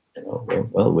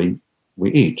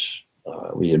 we eat,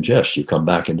 we ingest, you come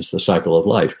back, and it's the cycle of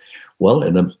life. Well,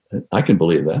 and I can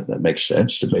believe that. That makes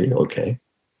sense to me. Okay.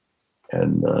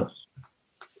 And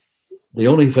the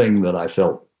only thing that I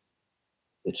felt,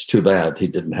 it's too bad he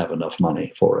didn't have enough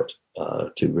money for it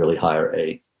to really hire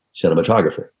a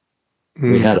cinematographer.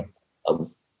 We had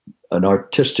an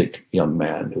artistic young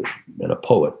man who been a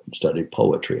poet, studied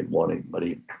poetry and but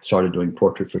he started doing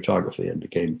portrait photography and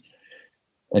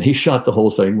he shot the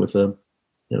whole thing with a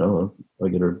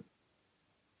regular,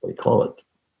 what do you call it?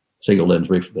 Single lens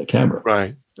camera.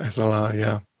 Right. SLR,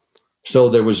 yeah. So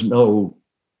there was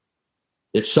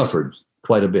it suffered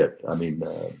quite a bit. I mean,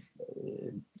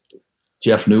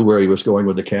 Jeff knew where he was going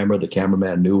with the camera. The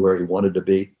cameraman knew where he wanted to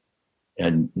be.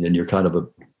 And then you're kind of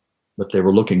but they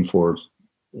were looking for,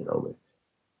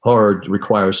 horror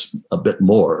requires a bit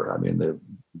more. I mean, the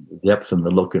depth and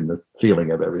the look and the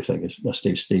feeling of everything must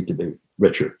need to be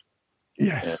richer.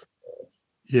 Yes.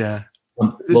 Yeah.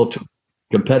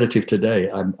 Competitive today.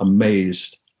 I'm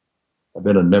amazed. I've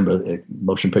been a member of the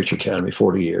Motion Picture Academy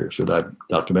 40 years with our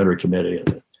documentary committee,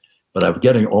 but I'm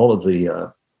getting all of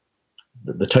the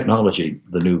technology,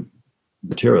 the new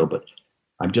material, but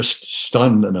I'm just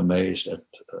stunned and amazed at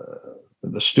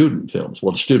the student films.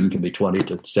 Well, the student can be 20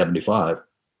 to 75,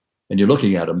 and you're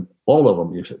looking at them, all of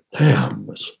them, you say, damn,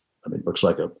 it looks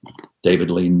like a David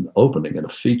Lean opening in a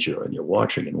feature, and you're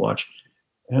watching and watch,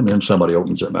 and then somebody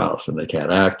opens their mouth and they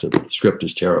can't act, and the script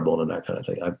is terrible and that kind of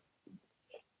thing.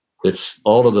 It's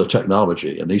all of the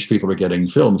technology, and these people are getting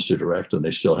films to direct, and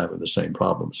they still having the same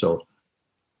problem. So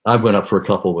I went up for a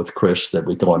couple with Chris that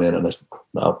we'd gone in, and I said,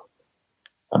 no,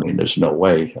 I mean, there's no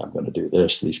way I'm going to do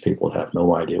this. These people have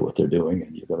no idea what they're doing,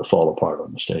 and you're going to fall apart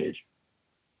on the stage.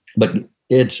 But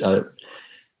it's, I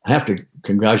have to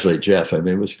congratulate Jeff. I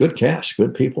mean, it was a good cast,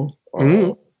 good people.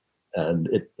 And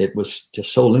it was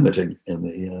just so limiting in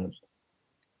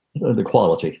the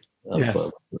quality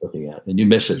of looking at. And you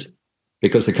miss it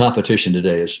because the competition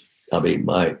today is, I mean,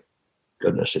 my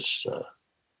goodness, it's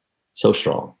so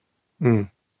strong. Yeah,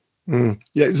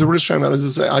 it's a real shame.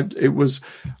 As I say, it was,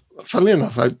 funnily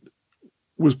enough, I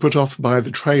was put off by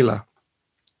the trailer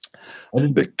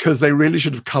because they really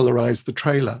should have colorized the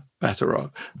trailer better.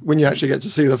 When you actually get to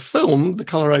see the film, the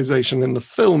colorization in the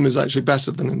film is actually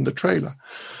better than in the trailer.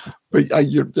 But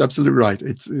you're absolutely right.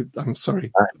 I'm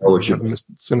sorry. I know what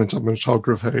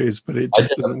cinematographer is, but it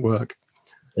just didn't work.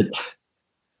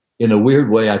 In a weird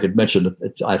way, I could mention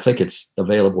it. I think it's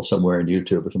available somewhere on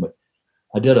YouTube or something.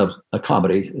 I did a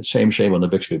comedy, Same Shame on the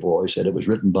Bixby Boys, and it was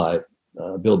written by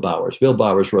Bill Bowers. Bill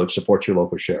Bowers wrote Support Your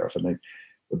Local Sheriff, and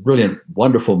a brilliant,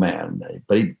 wonderful man.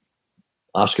 But he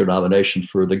Oscar nomination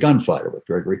for The Gunfighter with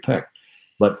Gregory Peck.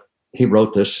 But he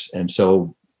wrote this, and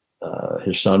so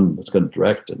his son was going to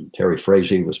direct, and Terry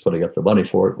Frazee was putting up the money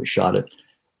for it. We shot it.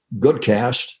 Good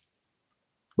cast,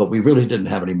 but we really didn't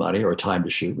have any money or time to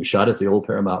shoot. We shot at the old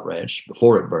Paramount Ranch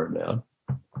before it burned down.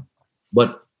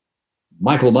 But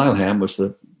Michael Milham was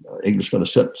the Englishman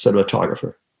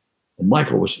cinematographer. And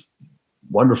Michael was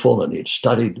wonderful, and he'd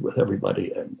studied with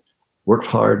everybody and worked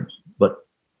hard, but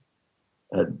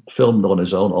had filmed on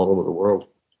his own all over the world.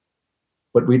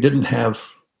 But we didn't have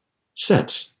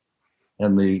sets.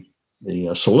 And the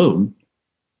saloon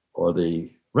or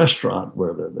the restaurant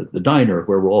where the diner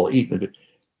where we're all eating,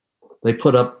 they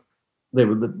put up,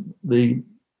 the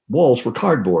walls were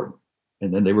cardboard,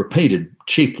 and then they were painted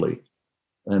cheaply.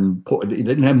 And they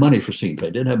didn't have money for scene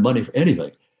paint, didn't have money for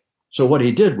anything. So what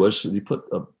he did was he put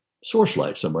a source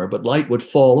light somewhere, but light would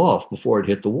fall off before it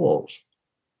hit the walls.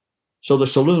 So the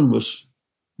saloon was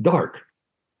dark.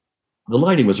 The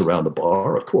lighting was around the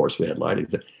bar, of course, we had lighting,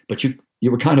 but you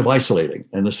were kind of isolating.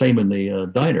 And the same in the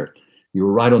diner. You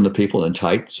were right on the people and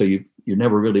tight, so you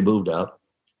never really moved out.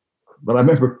 But I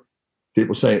remember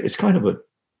people saying, it's kind of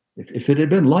if it had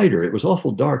been lighter, it was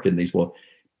awful dark in these walls.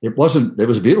 It was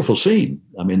a beautiful scene.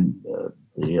 I mean,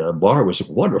 the bar was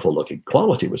wonderful looking.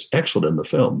 Quality was excellent in the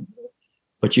film.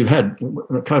 But you had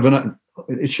kind of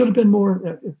it should have been more,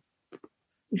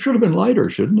 it should have been lighter,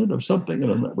 shouldn't it? Or something,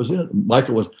 that was it.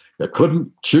 Michael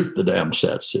couldn't shoot the damn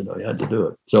sets, you had to do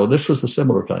it. So this was the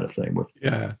similar kind of thing with,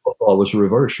 football was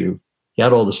reverse. You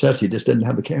had all the sets, he just didn't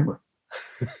have the camera.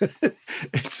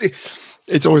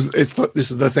 It's always, this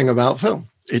is the thing about film.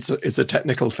 It's a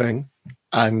technical thing.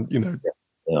 And,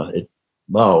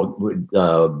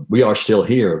 We Are Still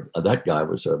Here. That guy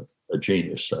was a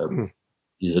genius.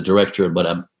 He's a director,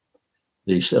 but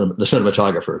the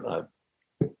cinematographer. I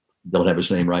don't have his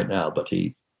name right now, but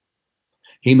he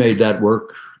made that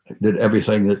work. Did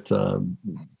everything that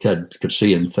Ted could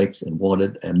see and think and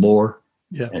wanted, and more.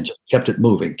 And just kept it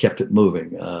moving.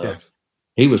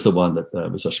 He was the one that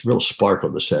was a real spark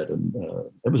on the set, and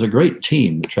it was a great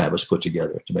team that Travis put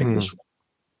together to make this.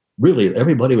 Really,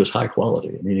 everybody was high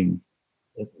quality, meaning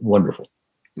wonderful.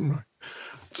 Right.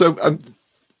 So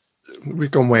we've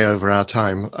gone way over our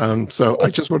time. So I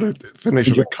just want to finish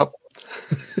with a couple.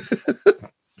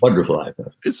 Wonderful.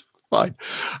 It's fine.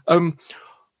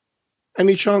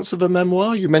 Any chance of a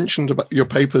memoir? You mentioned about your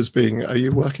papers being, are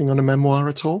you working on a memoir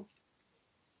at all?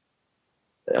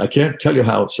 I can't tell you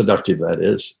how seductive that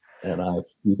is. And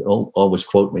you can always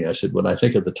quote me. I said, when I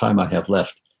think of the time I have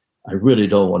left, I really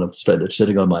don't want to spend it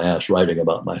sitting on my ass writing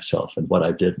about myself and what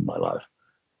I did in my life.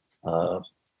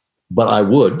 But I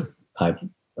would. I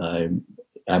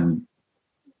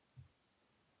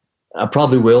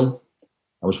probably will.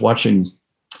 I was watching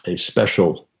a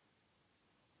special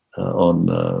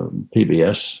on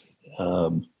PBS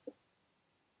on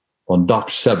Doc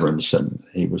Severinsen.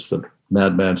 He was the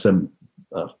Madman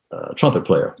trumpet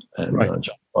player and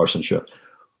John Carson show.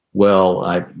 Well,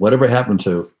 whatever happened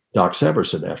to Doc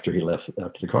Severinsen after he left,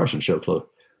 after the Carson show closed?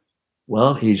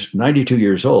 Well, he's 92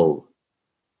 years old,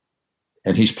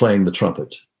 and he's playing the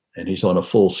trumpet, and he's on a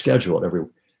full schedule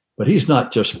but he's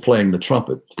not just playing the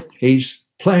trumpet. He's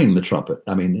playing the trumpet.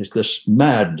 I mean, it's this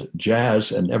mad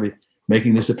jazz and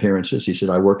making these appearances. He said,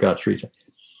 I work out 3 times.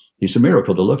 He's a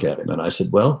miracle to look at him. And I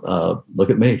said, well, look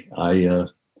at me.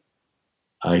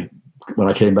 When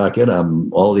I came back in,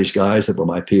 all these guys that were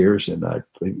my peers, and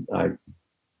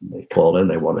they called in,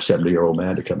 they want a 70-year-old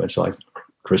man to come in. So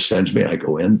Chris sends me, I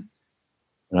go in,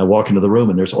 and I walk into the room,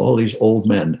 and there's all these old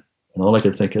men. And all I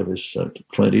could think of is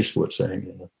Clint Eastwood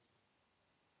saying,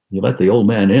 you let the old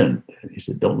man in. And he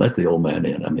said, don't let the old man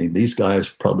in. I mean, these guys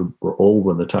probably were old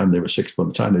when the time they were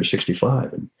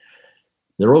 65, and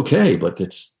they're okay, but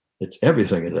it's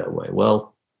everything is that way.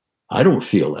 Well, I don't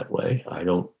feel that way. I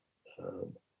don't.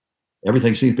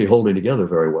 Everything seems to be holding together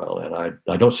very well, and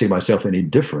I don't see myself any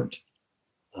different.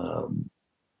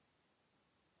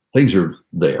 Things are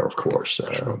there, of course.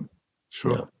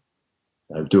 Sure. Yeah.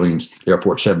 I was doing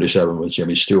Airport 77 with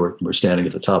Jimmy Stewart, and we're standing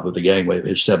at the top of the gangway of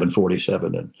his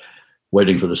 747 and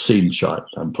waiting for the scene shot.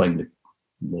 I'm playing the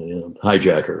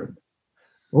hijacker.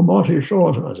 And, Monty, so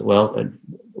I said, well, and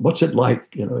what's it like?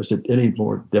 Is it any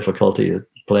more difficulty at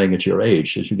playing at your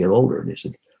age as you get older? And he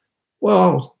said,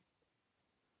 well,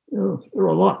 they're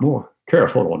a lot more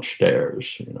careful on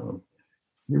stairs. You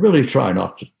really try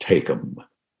not to take them.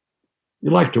 You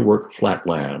like to work flat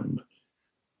land.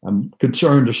 I'm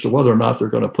concerned as to whether or not they're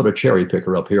going to put a cherry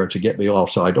picker up here to get me off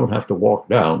so I don't have to walk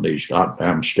down these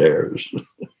goddamn stairs.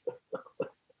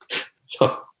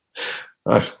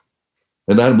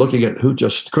 And I'm looking at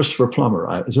Christopher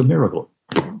Plummer. It's a miracle.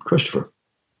 Christopher.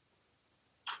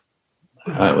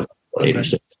 I was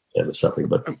 86 or something,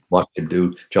 but watched him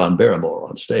do John Barrymore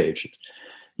on stage.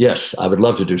 Yes, I would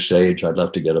love to do stage. I'd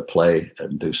love to get a play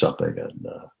and do something. And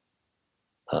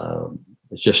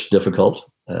it's just difficult.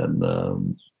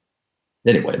 And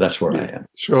anyway, that's where I am.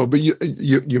 Sure, but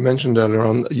you mentioned earlier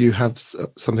on you have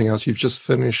something else you've just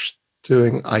finished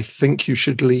doing. I Think You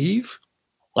Should Leave.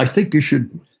 I think you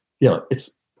should. Yeah,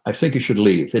 I think you should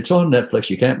leave. It's on Netflix.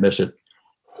 You can't miss it.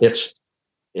 It's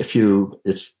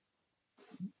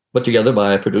put together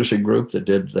by a producing group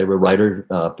they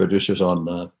were producers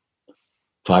on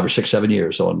 5 or 6, 7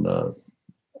 years on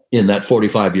in that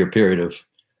 45-year period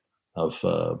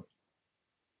of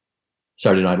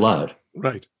Saturday Night Live.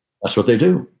 Right. That's what they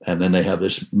do. And then they have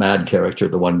this mad character,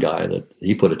 the one guy that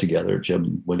he put it together,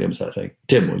 Tim Williams.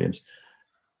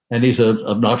 And he's an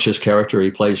obnoxious character.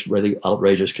 He plays really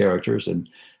outrageous characters, and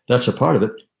that's a part of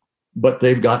it. But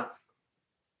they've got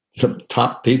some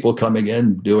top people coming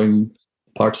in doing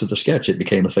parts of the sketch. It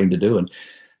became a thing to do. And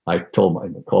I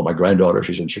called my granddaughter.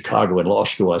 She's in Chicago in law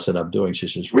school. I said, I'm doing. She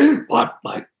says, really? What?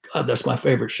 My God, that's my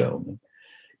favorite show.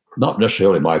 Not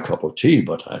necessarily my cup of tea,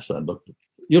 but I said, look,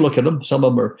 you look at them. Some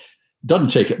of them doesn't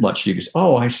take it much. You can say,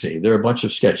 oh, I see. There are a bunch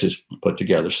of sketches put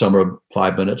together. Some are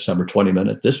 5 minutes, some are 20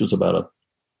 minutes. This was about a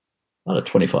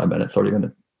 25-minute,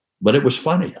 30-minute. But it was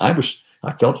funny. I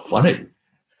felt funny.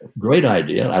 Great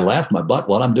idea. I laughed my butt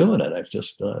while I'm doing it. It's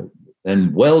just,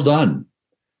 and well done.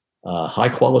 High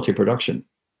quality production.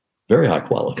 Very high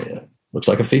quality. Looks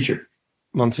like a feature.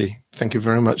 Monty, thank you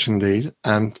very much indeed.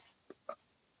 And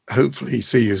hopefully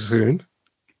see you soon.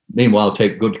 Meanwhile,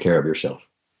 take good care of yourself.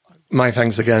 My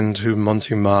thanks again to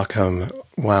Monte Markham.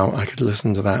 Wow, I could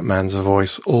listen to that man's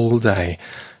voice all day.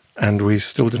 And we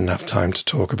still didn't have time to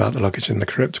talk about the luggage in the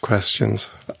crypt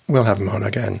questions. We'll have him on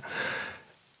again.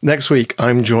 Next week,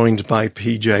 I'm joined by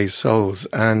PJ Souls.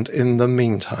 And in the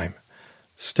meantime,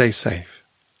 stay safe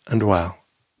and well.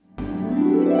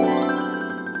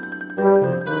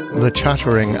 The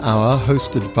Chattering Hour,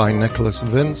 hosted by Nicholas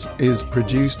Vince, is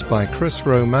produced by Chris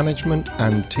Rowe Management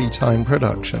and Tea Time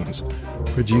Productions.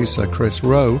 Producer Chris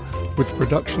Rowe, with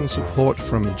production support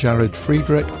from Jared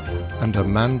Friedrich and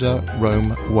Amanda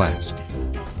Rome West.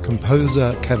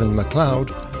 Composer Kevin MacLeod.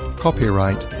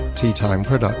 Copyright Tea Time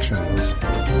Productions.